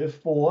death curve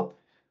for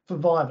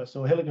Vivus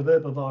or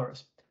helicoverpa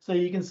virus. So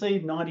you can see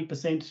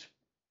 90%,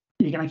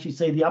 you can actually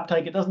see the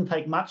uptake. It doesn't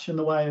take much in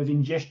the way of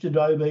ingested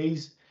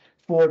OBs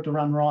for it to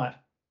run right.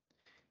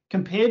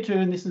 Compared to,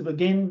 and this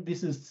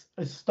is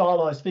a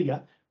stylized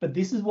figure, but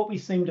this is what we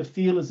seem to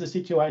feel is the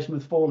situation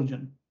with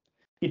Fawligen.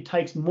 It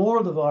takes more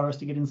of the virus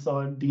to get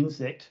inside the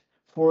insect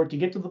for it to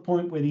get to the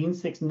point where the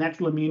insect's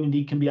natural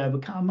immunity can be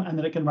overcome, and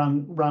then it can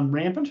run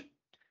rampant,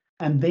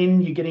 and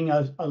then you're getting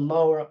a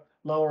lower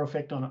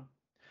effect on it.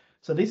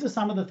 So these are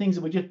some of the things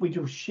that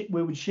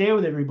we would share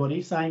with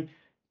everybody, saying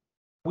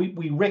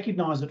we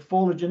recognise that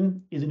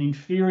Fawligen is an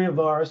inferior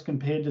virus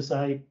compared to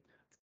the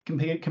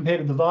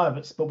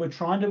Vivus, but we're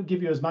trying to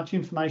give you as much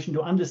information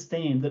to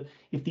understand that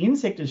if the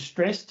insect is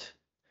stressed,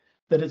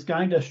 that it's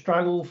going to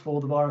struggle for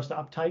the virus to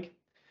uptake.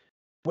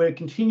 We'll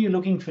continue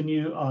looking for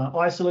new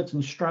isolates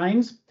and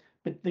strains,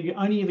 but you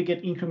only ever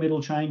get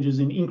incremental changes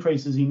and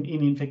increases in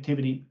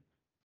infectivity.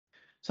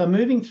 So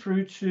moving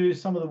through to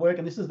some of the work,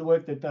 and this is the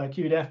work that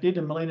QDAF did,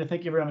 and Melina,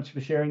 thank you very much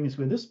for sharing this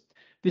with us.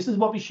 This is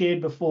what we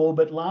shared before,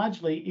 but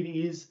largely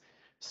it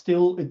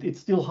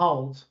still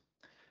holds.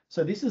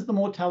 So this is the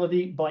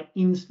mortality by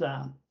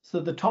instar. So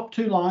the top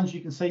 2 lines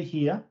you can see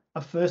here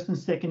are first and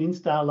second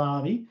instar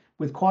larvae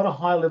with quite a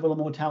high level of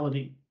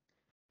mortality.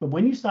 But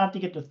when you start to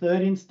get to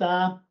third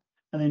instar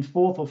and then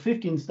fourth or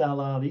fifth instar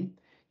larvae,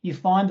 you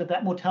find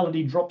that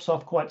mortality drops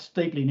off quite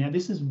steeply. Now,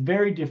 this is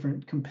very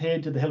different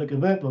compared to the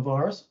helicoverpa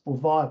virus or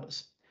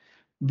Vivus.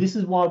 This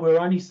is why we're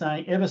only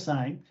saying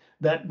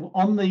that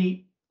on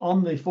the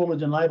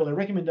Fawligen label, the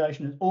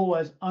recommendation is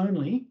always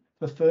only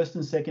for first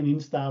and second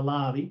instar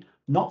larvae,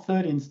 not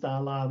third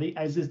instar larvae,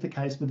 as is the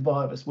case with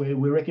Vivus, where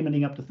we're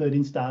recommending up to third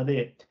instar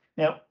there.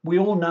 Now, we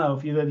all know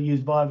if you've ever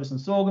used Vivus and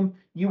sorghum,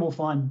 you will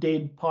find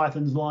dead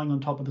pythons lying on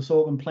top of the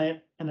sorghum plant,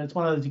 and it's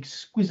one of those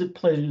exquisite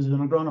pleasures of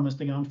an agronomist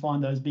to go and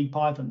find those big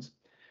pythons.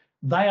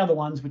 They are the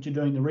ones which are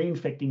doing the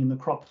reinfecting in the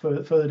crop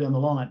further down the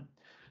line.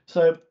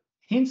 So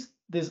hence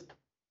this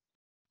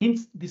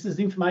is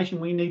information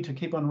we need to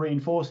keep on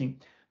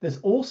reinforcing. There's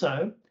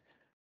also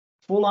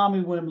Fall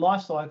Armyworm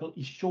life cycle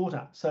is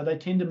shorter, so they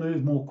tend to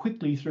move more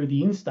quickly through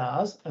the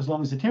instars as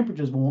long as the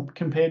temperature is warm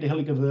compared to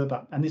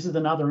Helicoverpa, and this is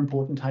another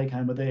important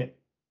take-home there.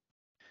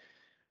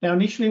 Now,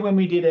 initially when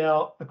we did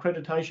our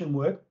accreditation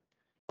work,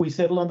 we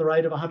settled on the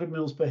rate of 100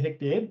 mils per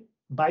hectare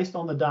based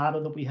on the data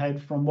that we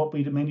had from what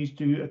we'd managed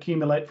to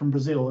accumulate from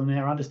Brazil and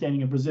our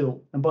understanding of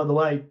Brazil. And by the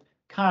way,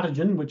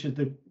 Cartigen, which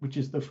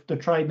is the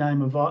trade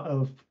name of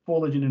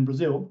Fawligen in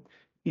Brazil,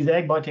 is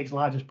AgBiTech's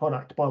largest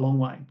product by a long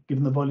way,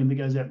 given the volume that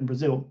goes out in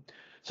Brazil.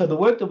 So the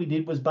work that we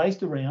did was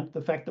based around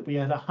the fact that we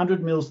had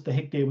 100 mils per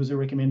hectare was a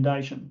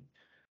recommendation.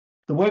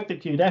 The work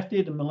that QDAF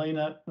did and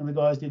Melina and the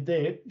guys did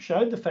there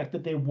showed the fact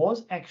that there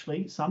was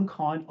actually some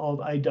kind of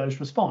a dose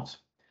response.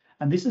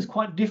 And this is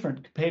quite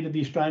different compared to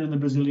the Australian and the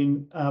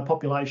Brazilian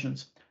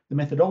populations. The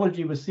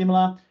methodology was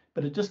similar,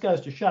 but it just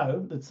goes to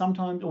show that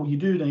sometimes, or you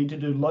do need to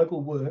do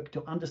local work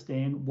to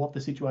understand what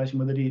the situation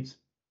with it is.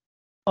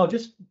 I'll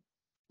just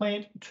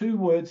plant two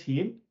words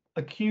here,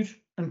 acute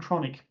and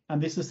chronic.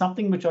 And this is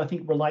something which I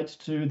think relates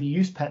to the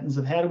use patterns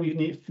of how do we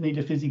need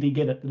to physically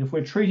get it. That if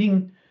we're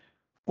treating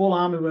Fall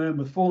Armyworm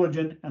with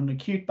Fawligen on an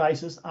acute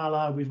basis, a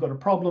la we've got a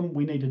problem,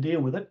 we need to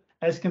deal with it,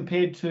 as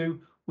compared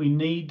to we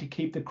need to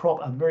keep the crop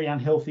a very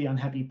unhealthy,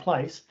 unhappy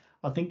place,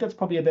 I think that's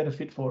probably a better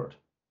fit for it.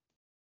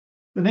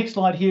 The next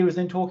slide here is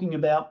then talking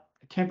about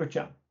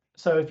temperature.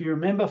 So if you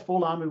remember,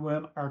 Fall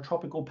Armyworm are a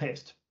tropical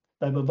pest.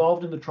 They've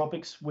evolved in the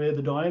tropics where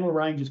the diurnal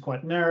range is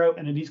quite narrow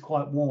and it is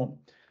quite warm.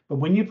 But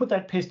when you put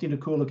that pest into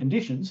cooler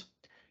conditions,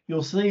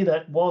 you'll see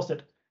that whilst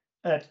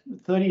at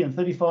 30 and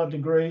 35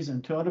 degrees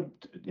and 200,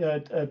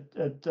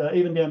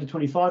 even down to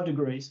 25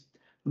 degrees,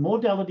 the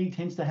mortality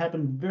tends to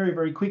happen very,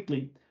 very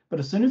quickly. But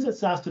as soon as it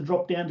starts to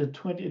drop down to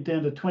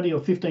 20 or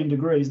 15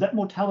 degrees, that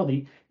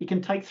mortality, it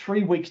can take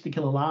 3 weeks to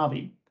kill a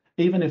larvae,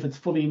 even if it's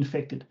fully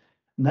infected.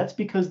 And that's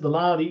because the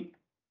larvae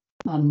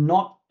are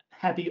not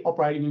happy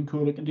operating in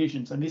cooler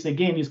conditions. And this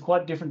again is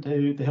quite different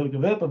to the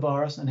Helicoverpa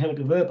virus and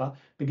Helicoverpa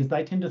because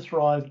they tend to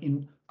thrive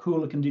in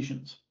cooler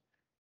conditions.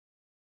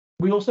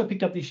 We also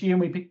picked up this year,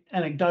 and we picked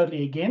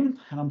anecdotally again,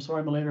 and I'm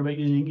sorry, Melina, about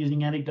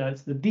using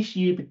anecdotes, that this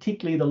year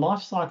particularly the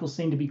life cycles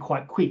seemed to be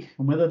quite quick,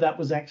 and whether that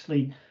was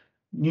actually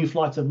new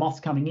flights of moths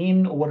coming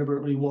in or whatever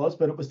it really was,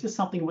 but it was just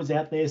something that was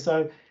out there.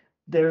 So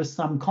there is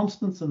some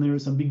constants and there are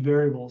some big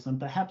variables, and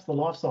perhaps the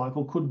life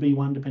cycle could be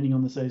one depending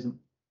on the season.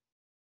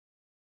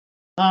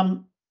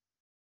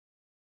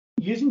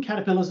 Using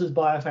caterpillars as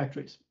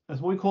biofactories,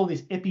 as we call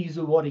this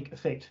epizootic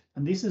effect.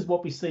 And this is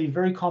what we see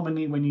very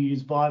commonly when you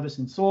use Vivus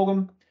in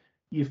sorghum.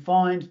 You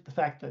find the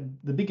fact that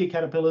the bigger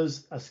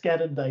caterpillars are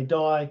scattered, they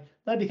die,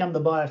 they become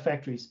the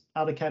biofactories.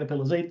 Other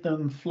caterpillars eat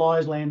them,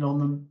 flies land on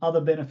them,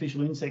 other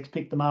beneficial insects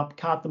pick them up,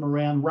 cart them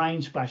around,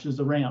 rain splashes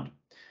around.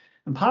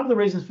 And part of the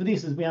reasons for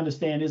this, as we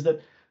understand, is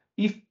that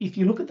if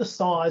you look at the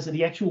size of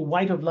the actual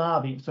weight of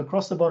larvae, so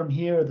across the bottom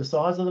here are the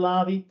size of the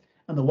larvae,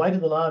 and the weight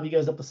of the larvae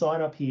goes up the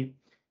side up here.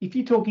 If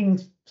you're talking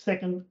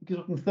second, you're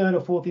talking third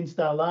or fourth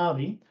instar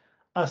larvae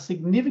are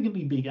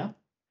significantly bigger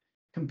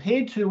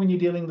compared to when you're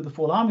dealing with the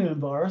Fall Armyworm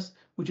virus,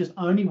 which is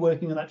only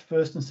working on that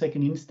first and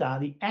second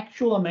instar. The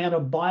actual amount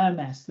of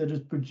biomass that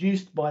is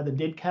produced by the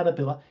dead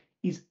caterpillar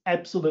is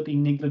absolutely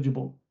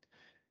negligible.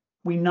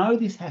 We know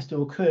this has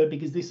to occur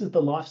because this is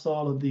the life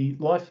cycle of the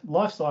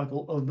life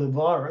cycle of the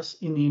virus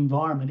in the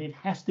environment. It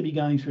has to be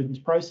going through this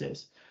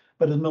process.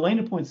 But as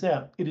Melina points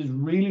out, it is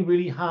really,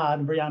 really hard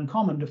and very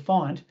uncommon to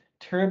find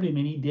terribly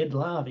many dead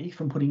larvae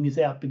from putting this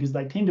out because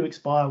they tend to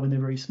expire when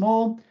they're very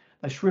small,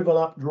 they shrivel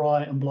up,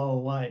 dry and blow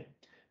away.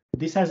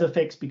 This has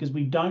effects because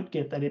we don't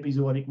get that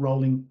epizootic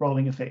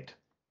rolling effect.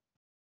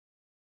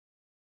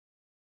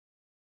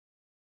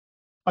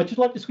 I'd just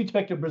like to switch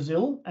back to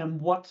Brazil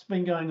and what's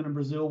been going on in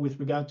Brazil with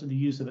regard to the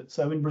use of it.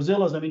 So in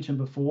Brazil, as I mentioned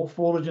before,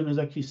 Fawligen is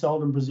actually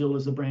sold in Brazil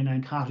as the brand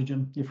name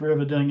Cartigen. If you're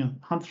ever doing a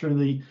hunt through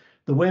the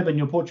web and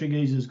your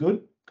Portuguese is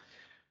good.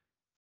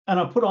 And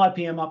I put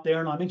IPM up there,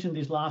 and I mentioned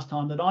this last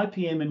time, that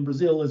IPM in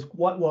Brazil is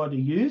quite widely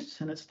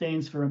used, and it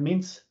stands for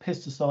immense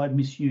pesticide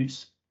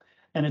misuse.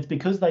 And it's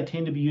because they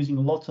tend to be using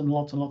lots and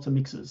lots and lots of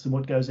mixes of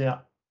what goes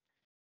out.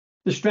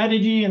 The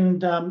strategy,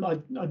 and I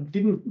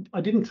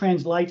didn't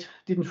translate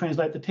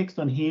the text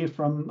on here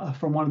from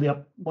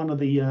one of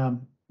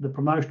the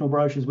promotional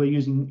brochures we're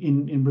using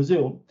in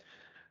Brazil.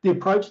 The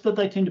approach that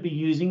they tend to be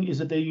using is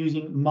that they're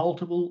using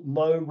multiple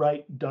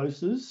low-rate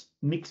doses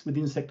mixed with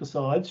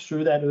insecticides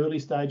through that early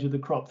stage of the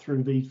crop,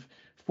 through V4,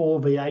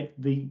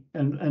 V8,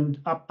 and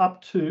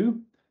up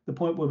to the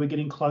point where we're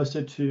getting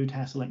closer to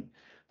tasseling.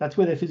 That's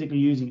where they're physically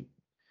using it.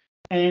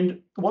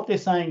 And what they're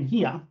saying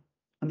here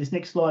on this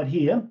next slide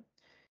here,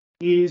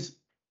 is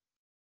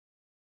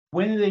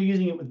when they're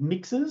using it with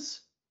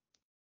mixes,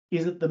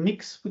 is that the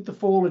mix with the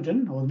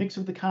Fawligen or the mix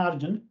with the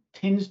cardogen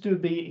tends to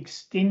be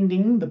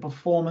extending the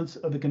performance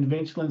of the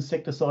conventional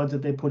insecticides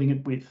that they're putting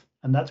it with.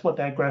 And that's what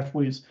that graph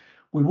was.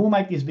 We will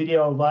make this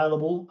video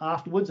available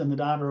afterwards and the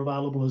data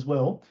available as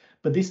well.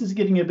 But this is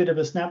getting a bit of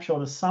a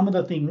snapshot of some of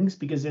the things,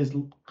 because there's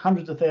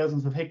hundreds of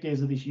thousands of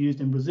hectares of this used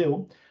in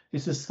Brazil.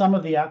 This is some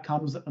of the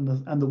outcomes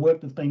and the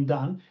work that's being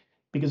done,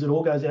 because it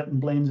all goes out in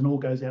blends and all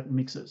goes out in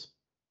mixes.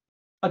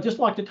 I'd just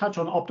like to touch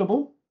on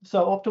Optimal.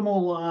 So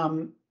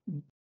Optimal,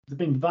 there's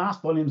been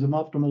vast volumes of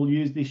Optimal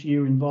used this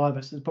year in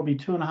Vivus. There's probably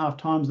 2.5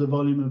 times the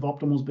volume of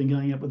Optimal's been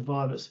going up with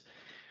Vivus.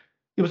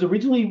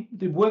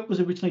 The work was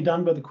originally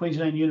done by the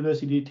Queensland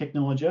University of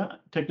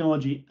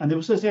Technology, and it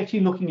was actually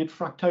looking at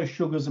fructose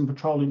sugars and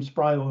petroleum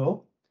spray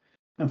oil.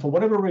 And for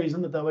whatever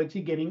reason, that they were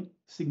actually getting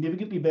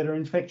significantly better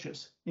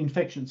infections.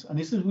 And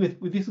this is with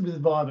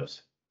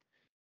Vivus.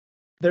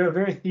 There are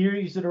various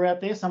theories that are out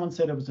there. Someone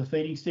said it was a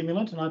feeding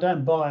stimulant, and I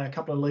don't buy a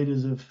couple of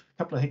liters of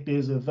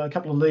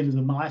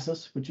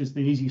molasses, which is the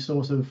easy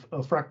source of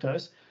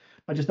fructose.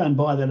 I just don't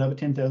buy that over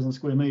 10,000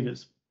 square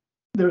meters.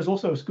 There is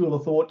also a school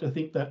of thought to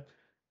think that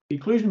the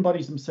inclusion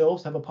bodies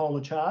themselves have a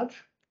polar charge,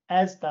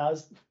 as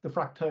does the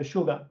fructose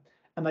sugar,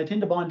 and they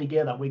tend to bind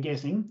together, we're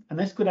guessing, and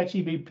this could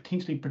actually be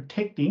potentially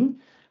protecting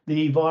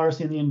the virus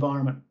in the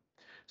environment.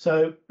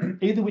 So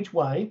either which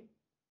way,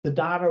 the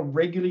data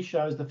regularly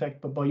shows the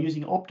fact that by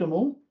using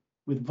Optimal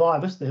with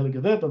Vivus, the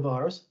Helicobacter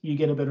virus, you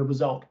get a better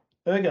result.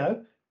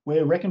 Ergo,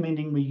 we're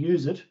recommending we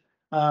use it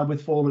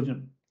with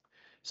Fawligen.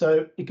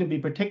 So it can be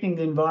protecting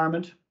the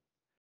environment,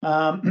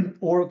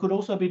 or it could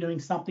also be doing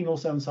something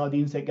also inside the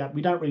insect gut.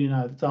 We don't really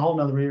know. It's a whole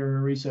other area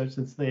of research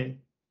that's there.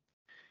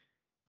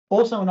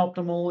 Also in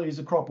Optimal is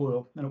a crop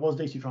oil, and it was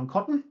Decitron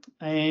cotton,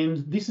 and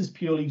this is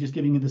purely just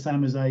giving you the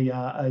same as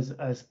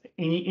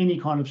any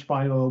kind of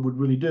spray oil would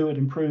really do. It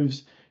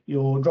improves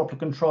your droplet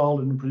control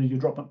and improves your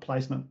droplet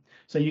placement.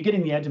 So you're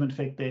getting the adjuvant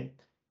effect there.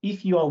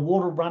 If you are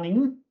water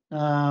running,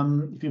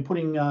 if you're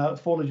putting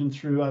Fawligen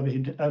through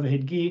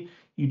overhead gear,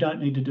 you don't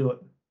need to do it.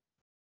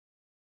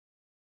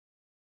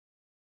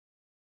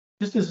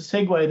 Just as a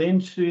segue then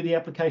to the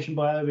application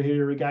by overhead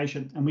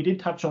irrigation, and we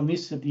did touch on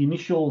this at the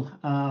initial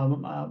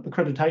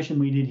accreditation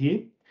we did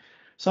here.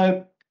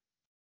 So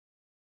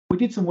we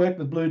did some work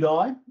with blue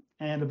dye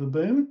and a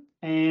baboon,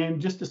 and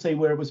just to see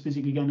where it was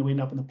physically going to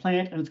end up in the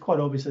plant, and it's quite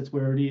obvious that's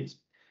where it is.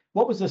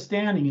 What was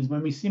astounding is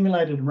when we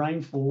simulated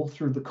rainfall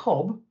through the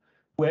cob,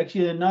 we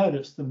actually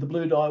noticed that the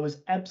blue dye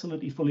was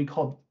absolutely fully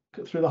cob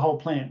through the whole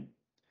plant.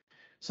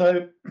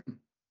 So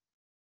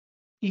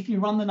if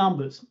you run the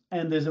numbers,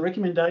 and there's a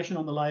recommendation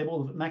on the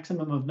label of a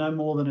maximum of no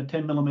more than a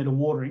 10mm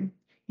watering,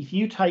 if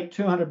you take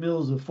 200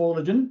 mils of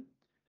Fawligen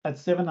at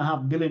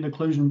 7.5 billion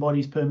occlusion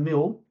bodies per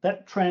mil,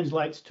 that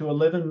translates to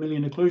 11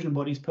 million occlusion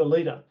bodies per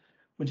litre,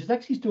 which is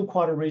actually still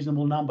quite a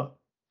reasonable number.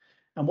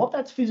 And what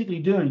that's physically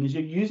doing is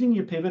you're using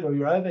your pivot or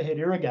your overhead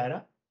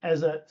irrigator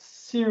as a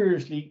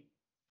seriously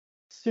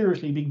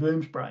big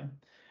boom spray.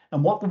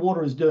 And what the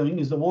water is doing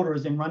is the water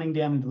is then running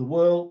down into the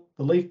whorl,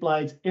 the leaf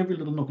blades, every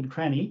little nook and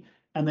cranny,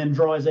 and then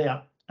dries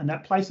out. And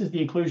that places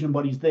the occlusion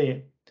bodies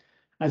there.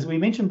 As we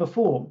mentioned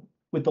before,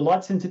 with the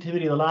light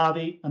sensitivity of the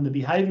larvae and the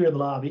behaviour of the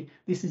larvae,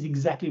 this is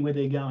exactly where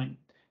they're going.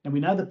 And we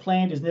know the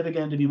plant is never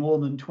going to be more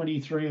than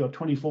 23 or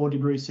 24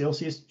 degrees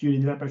Celsius due to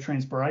the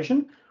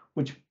evapotranspiration,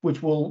 which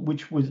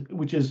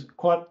is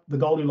quite the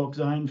Goldilocks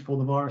zone for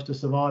the virus to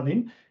survive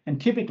in.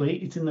 And typically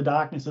it's in the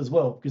darkness as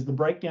well, because the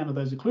breakdown of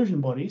those occlusion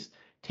bodies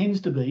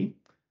tends to be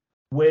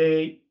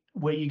where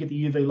you get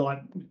the UV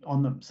light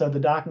on them, so the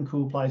dark and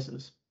cool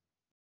places.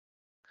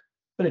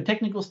 But of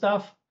technical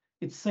stuff,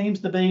 it seems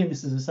to be, and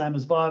this is the same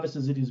as Vivus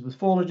as it is with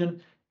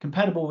Fawligen,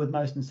 compatible with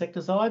most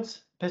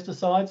insecticides,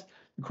 pesticides.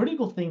 The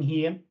critical thing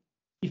here,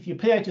 if your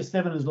pH of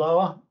 7 is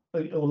lower,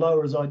 or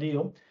lower is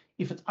ideal,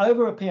 if it's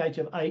over a pH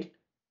of 8,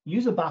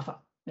 use a buffer.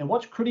 Now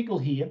what's critical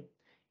here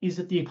is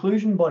that the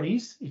occlusion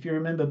bodies, if you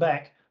remember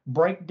back,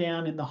 break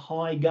down in the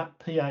high gut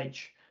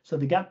pH. So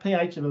the gut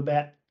pH of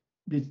about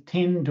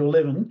 10 to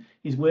 11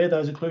 is where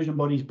those occlusion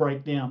bodies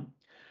break down.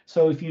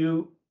 So if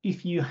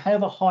you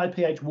have a high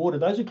pH water,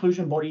 those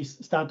occlusion bodies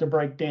start to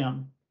break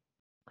down,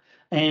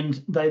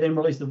 and they then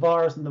release the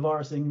virus, and the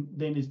virus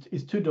then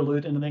is too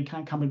dilute and then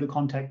can't come into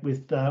contact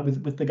with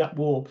the gut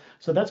wall.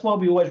 So that's why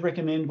we always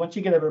recommend, once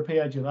you get over a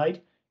pH of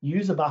 8,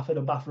 use a buffer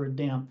to buffer it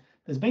down.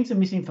 There's been some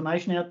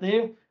misinformation out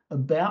there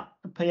about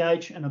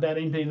pH and about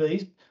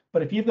NPVs,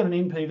 but if you've got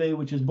an NPV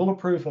which is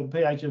bulletproof at a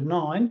pH of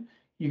 9,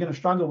 you're going to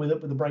struggle with it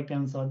with the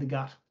breakdown inside the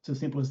gut. It's as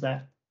simple as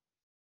that.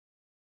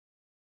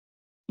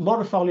 A lot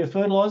of foliar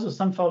fertilizers,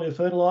 some foliar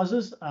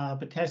fertilizers,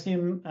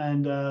 potassium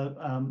and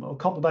or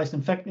copper-based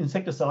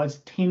insecticides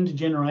tend to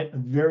generate a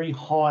very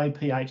high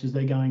pH as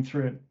they're going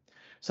through.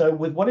 So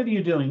with whatever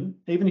you're doing,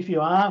 even if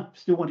you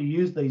still want to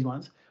use these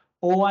ones,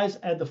 always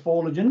add the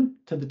Fawligen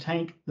to the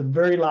tank, the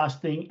very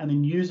last thing, and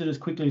then use it as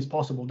quickly as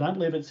possible. Don't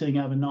leave it sitting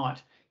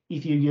overnight.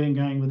 If you're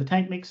going with the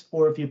tank mix,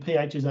 or if your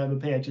pH is over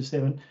pH of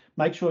 7,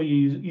 make sure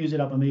you use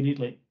it up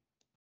immediately.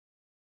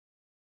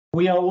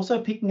 We are also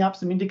picking up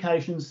some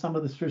indications,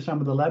 through some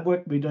of the lab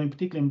work we're doing,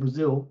 particularly in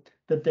Brazil,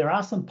 that there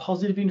are some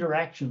positive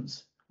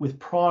interactions with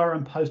prior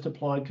and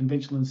post-applied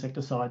conventional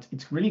insecticides.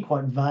 It's really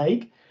quite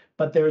vague,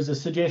 but there is a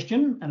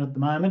suggestion, and at the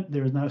moment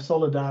there is no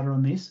solid data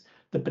on this,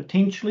 that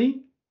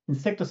potentially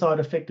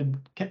insecticide-affected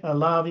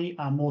larvae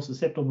are more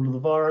susceptible to the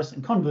virus,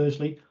 and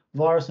conversely,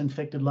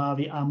 virus-infected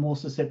larvae are more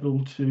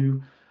susceptible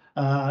to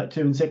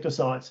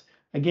insecticides.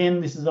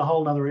 Again, this is a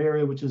whole other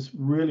area which is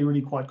really,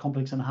 really quite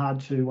complex and hard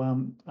to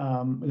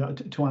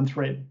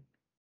unthread.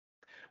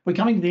 We're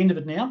coming to the end of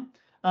it now.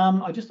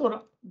 I just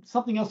thought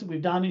something else that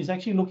we've done is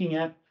actually looking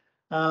at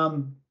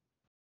an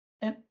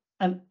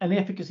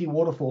efficacy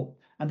waterfall.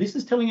 And this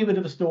is telling you a bit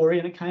of a story,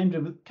 and it came to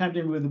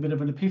me with a bit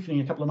of an epiphany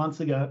a couple of months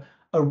ago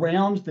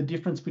around the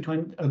difference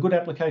between a good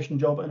application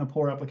job and a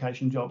poor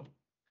application job.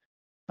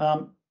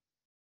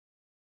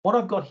 What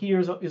I've got here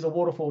is a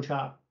waterfall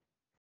chart.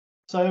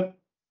 So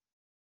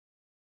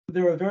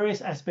there are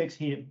various aspects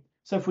here.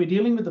 So if we're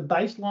dealing with the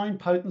baseline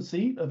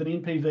potency of an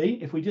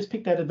NPV, if we just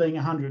pick that as being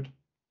 100,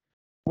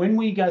 when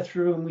we go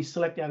through and we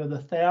select out of the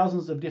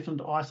thousands of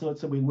different isolates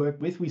that we work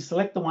with, we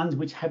select the ones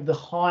which have the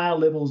higher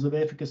levels of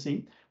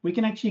efficacy, we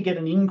can actually get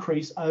an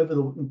increase over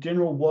the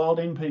general wild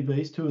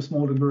NPVs to a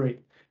small degree.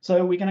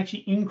 So we can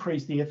actually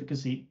increase the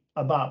efficacy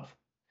above.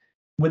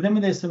 Then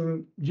there's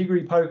some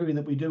jiggery pokery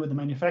that we do with the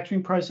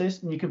manufacturing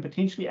process, and you can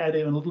potentially add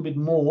even a little bit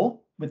more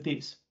with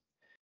this.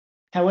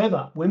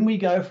 However, when we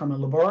go from a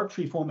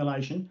laboratory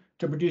formulation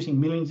to producing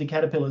millions of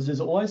caterpillars, there's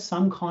always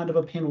some kind of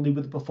a penalty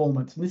with the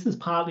performance. And this is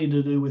partly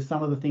to do with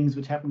some of the things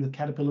which happen with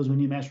caterpillars when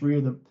you mass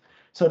rear them.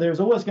 So there's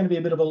always going to be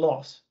a bit of a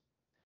loss.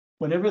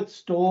 Whenever it's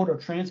stored or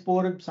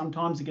transported,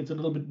 sometimes it gets a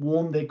little bit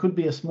warm. There could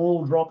be a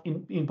small drop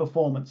in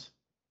performance.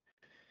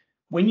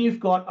 When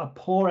you've got a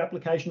poor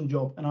application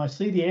job, and I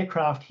see the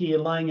aircraft here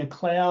laying a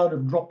cloud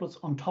of droplets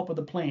on top of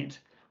the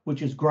plant,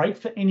 which is great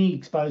for any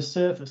exposed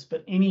surface,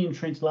 but any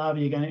entrenched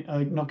larvae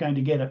are not going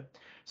to get it.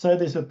 So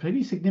there's a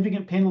pretty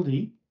significant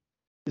penalty.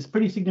 There's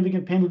pretty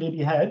significant penalty to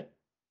be had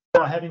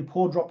by having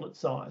poor droplet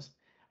size.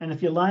 And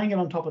if you're laying it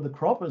on top of the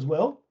crop as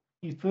well,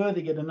 you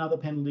further get another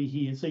penalty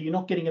here. So you're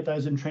not getting at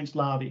those entrenched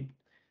larvae.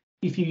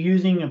 If you're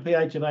using a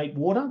pH of 8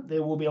 water,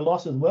 there will be a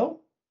loss as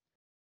well.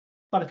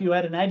 But if you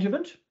add an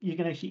adjuvant, you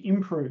can actually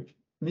improve.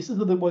 And this is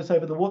the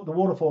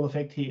waterfall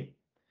effect here.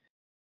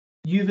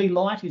 UV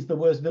light is the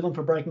worst villain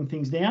for breaking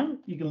things down.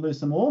 You can lose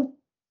some more.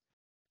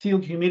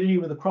 Field humidity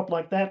with a crop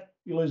like that,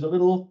 you lose a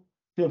little.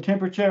 Field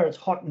temperature, it's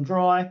hot and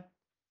dry.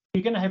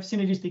 You're going to have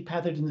synergistic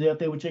pathogens out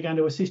there which are going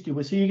to assist you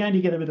with. So you're going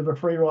to get a bit of a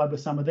free ride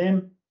with some of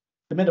them.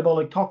 The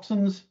metabolic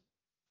toxins,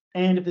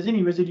 and if there's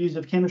any residues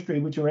of chemistry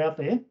which are out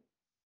there,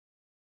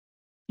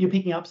 you're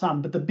picking up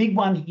some. But the big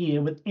one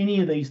here with any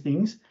of these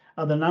things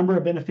are the number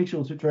of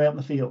beneficials which are out in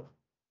the field.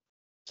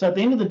 So at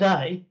the end of the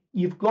day,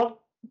 you've got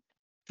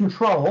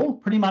control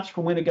pretty much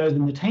from when it goes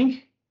in the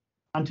tank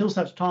until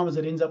such time as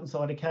it ends up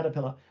inside a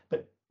caterpillar.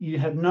 But you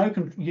have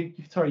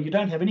you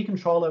don't have any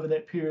control over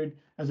that period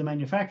as a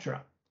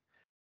manufacturer.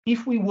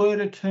 If we were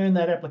to turn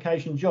that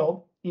application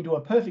job into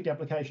a perfect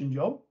application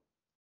job,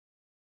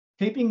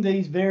 keeping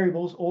these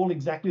variables all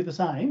exactly the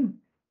same,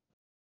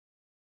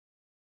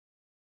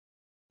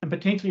 and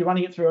potentially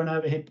running it through an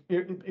overhead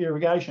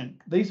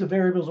irrigation. These are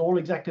variables all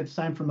exactly the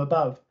same from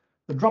above.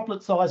 The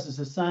droplet size is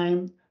the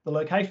same. The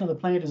location of the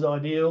plant is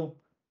ideal.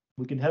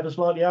 We can have a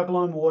slightly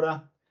alkaline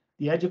water.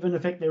 The adjuvant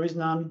effect, there is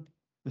none.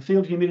 The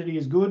field humidity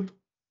is good,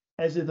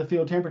 as is the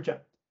field temperature.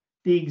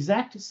 The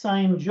exact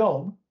same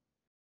job,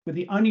 with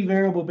the only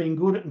variable being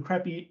good and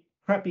crappy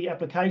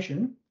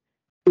application,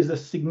 is a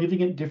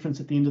significant difference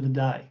at the end of the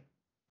day.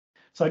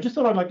 So I just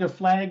thought I'd like to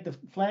flag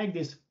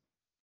this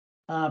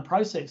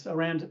process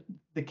around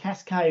the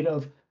cascade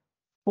of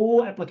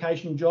poor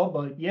application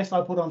job. Yes,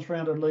 I put on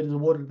 300 litres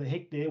of water to the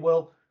hectare.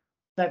 Well,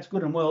 that's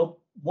good and well.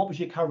 What was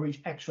your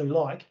coverage actually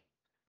like?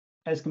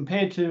 As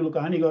compared to, look,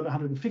 I only got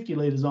 150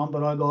 litres on,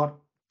 but I got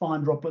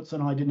fine droplets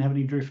and I didn't have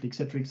any drift,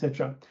 etc.,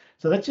 etc.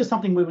 So that's just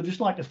something we would just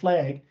like to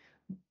flag,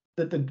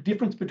 that the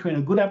difference between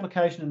a good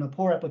application and a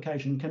poor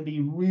application can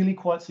be really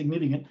quite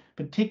significant,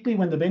 particularly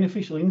when the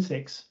beneficial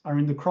insects are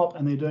in the crop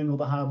and they're doing all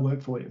the hard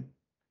work for you.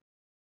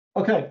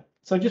 Okay,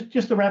 so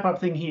just to wrap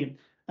up thing here,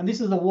 and this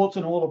is the warts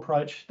and all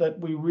approach that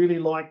we really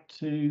like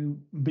to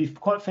be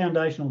quite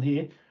foundational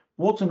here,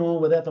 warts and all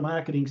without the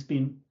marketing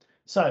spin.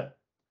 So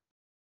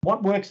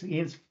what works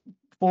against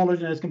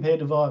Fawligen as compared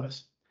to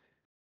virus?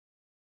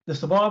 The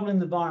survival in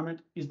the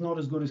environment is not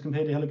as good as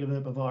compared to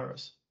helicobacter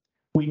virus.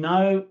 We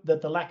know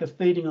that the lack of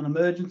feeding on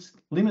emergence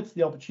limits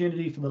the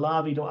opportunity for the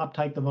larvae to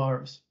uptake the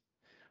virus.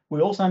 We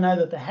also know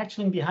that the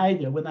hatchling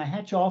behaviour, when they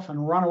hatch off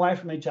and run away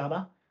from each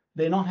other,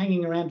 they're not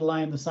hanging around to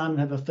lay in the sun and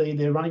have a feed.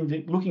 They're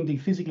looking to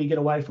physically get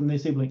away from their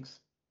siblings.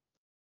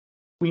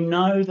 We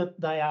know that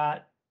they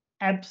are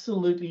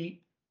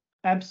absolutely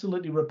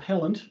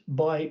repellent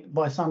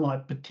by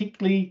sunlight,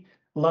 particularly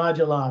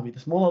larger larvae. The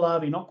smaller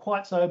larvae, not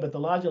quite so, but the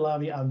larger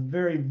larvae are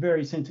very,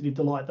 very sensitive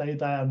to light. They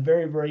are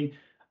very, very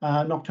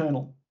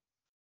nocturnal.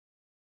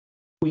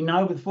 We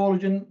know with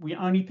Fawligen, we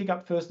only pick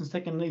up first and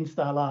second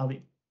instar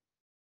larvae.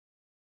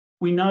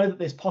 We know that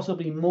there's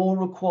possibly more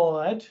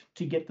required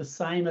to get the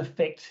same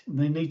effect.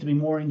 There needs to be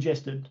more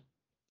ingested.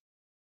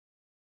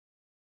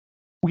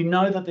 We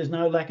know that there's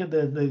no no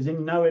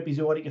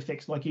epizootic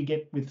effects like you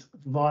get with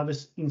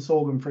virus in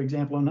sorghum, for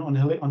example, on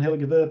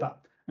Helicoverpa.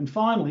 And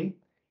finally,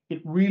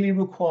 it really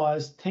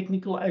requires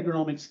technical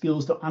agronomic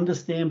skills to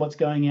understand what's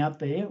going out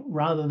there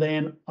rather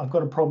than I've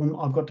got a problem,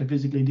 I've got to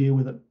physically deal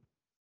with it.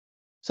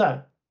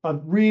 So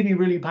I've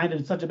really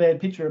painted such a bad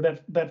picture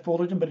about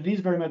Fawligen, but it is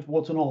very much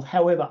warts and all.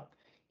 However,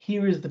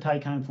 here is the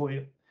take home for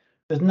you.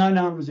 There's no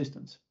known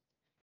resistance.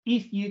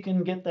 If you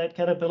can get that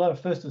caterpillar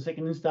first or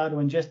second instar to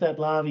ingest that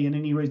larvae in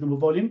any reasonable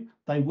volume,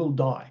 they will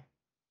die.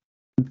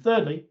 And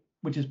thirdly,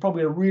 which is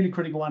probably a really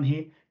critical one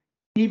here,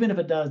 even if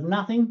it does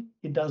nothing,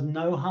 it does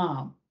no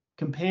harm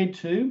compared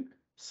to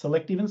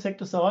selective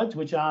insecticides,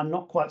 which are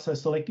not quite so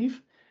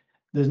selective.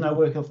 There's no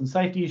work health and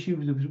safety issue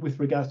with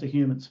regards to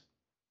humans.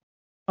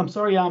 I'm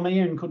sorry,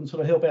 Iain couldn't sort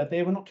of help out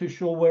there. We're not too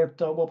sure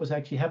what was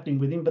actually happening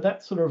with him, but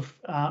that sort of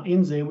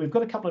ends there. We've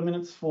got a couple of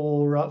minutes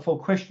for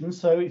questions,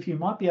 so if you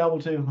might be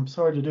able to, I'm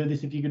sorry to do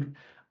this, if you could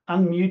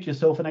unmute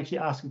yourself and actually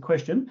ask a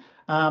question,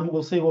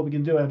 we'll see what we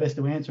can do our best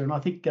to answer. And I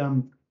think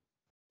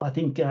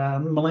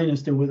Melina's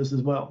still with us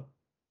as well.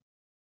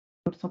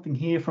 Got something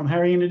here from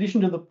Harry. In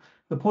addition to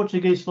the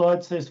Portuguese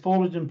slide says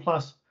Fawligen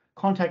plus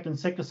contact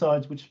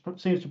insecticides, which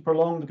seems to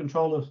prolong the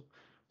control of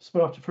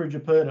Spodoptera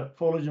frugiperda.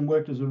 Fawligen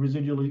worked as a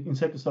residual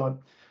insecticide.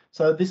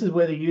 So this is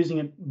where they're using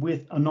it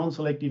with a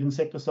non-selective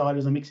insecticide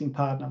as a mixing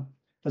partner.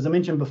 As I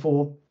mentioned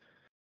before,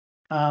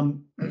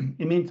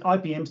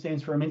 IPM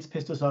stands for immense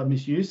pesticide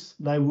misuse.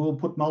 They will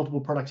put multiple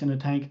products in a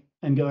tank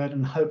and go out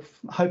and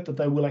hope that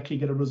they will actually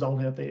get a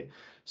result out there.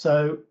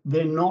 So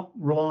they're not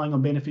relying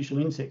on beneficial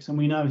insects. And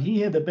we know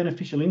here that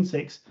beneficial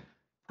insects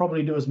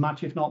probably do as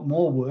much, if not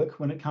more work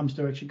when it comes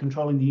to actually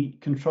controlling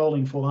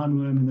fall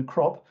armyworm in the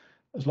crop,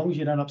 as long as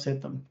you don't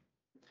upset them.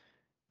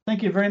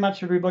 Thank you very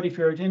much, everybody,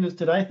 for your attendance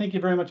today. Thank you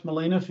very much,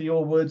 Melina, for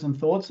your words and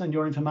thoughts and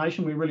your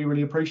information. We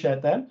really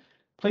appreciate that.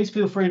 Please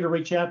feel free to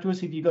reach out to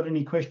us if you've got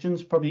any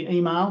questions, probably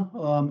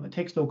email,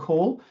 text or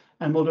call,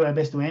 and we'll do our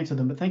best to answer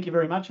them. But thank you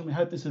very much, and we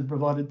hope this has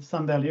provided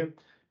some value.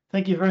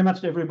 Thank you very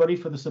much to everybody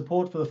for the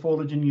support for the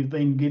Fawligen you've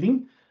been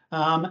giving,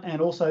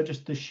 and also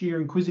just the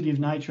sheer inquisitive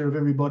nature of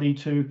everybody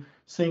to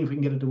seeing if we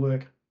can get it to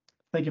work.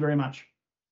 Thank you very much.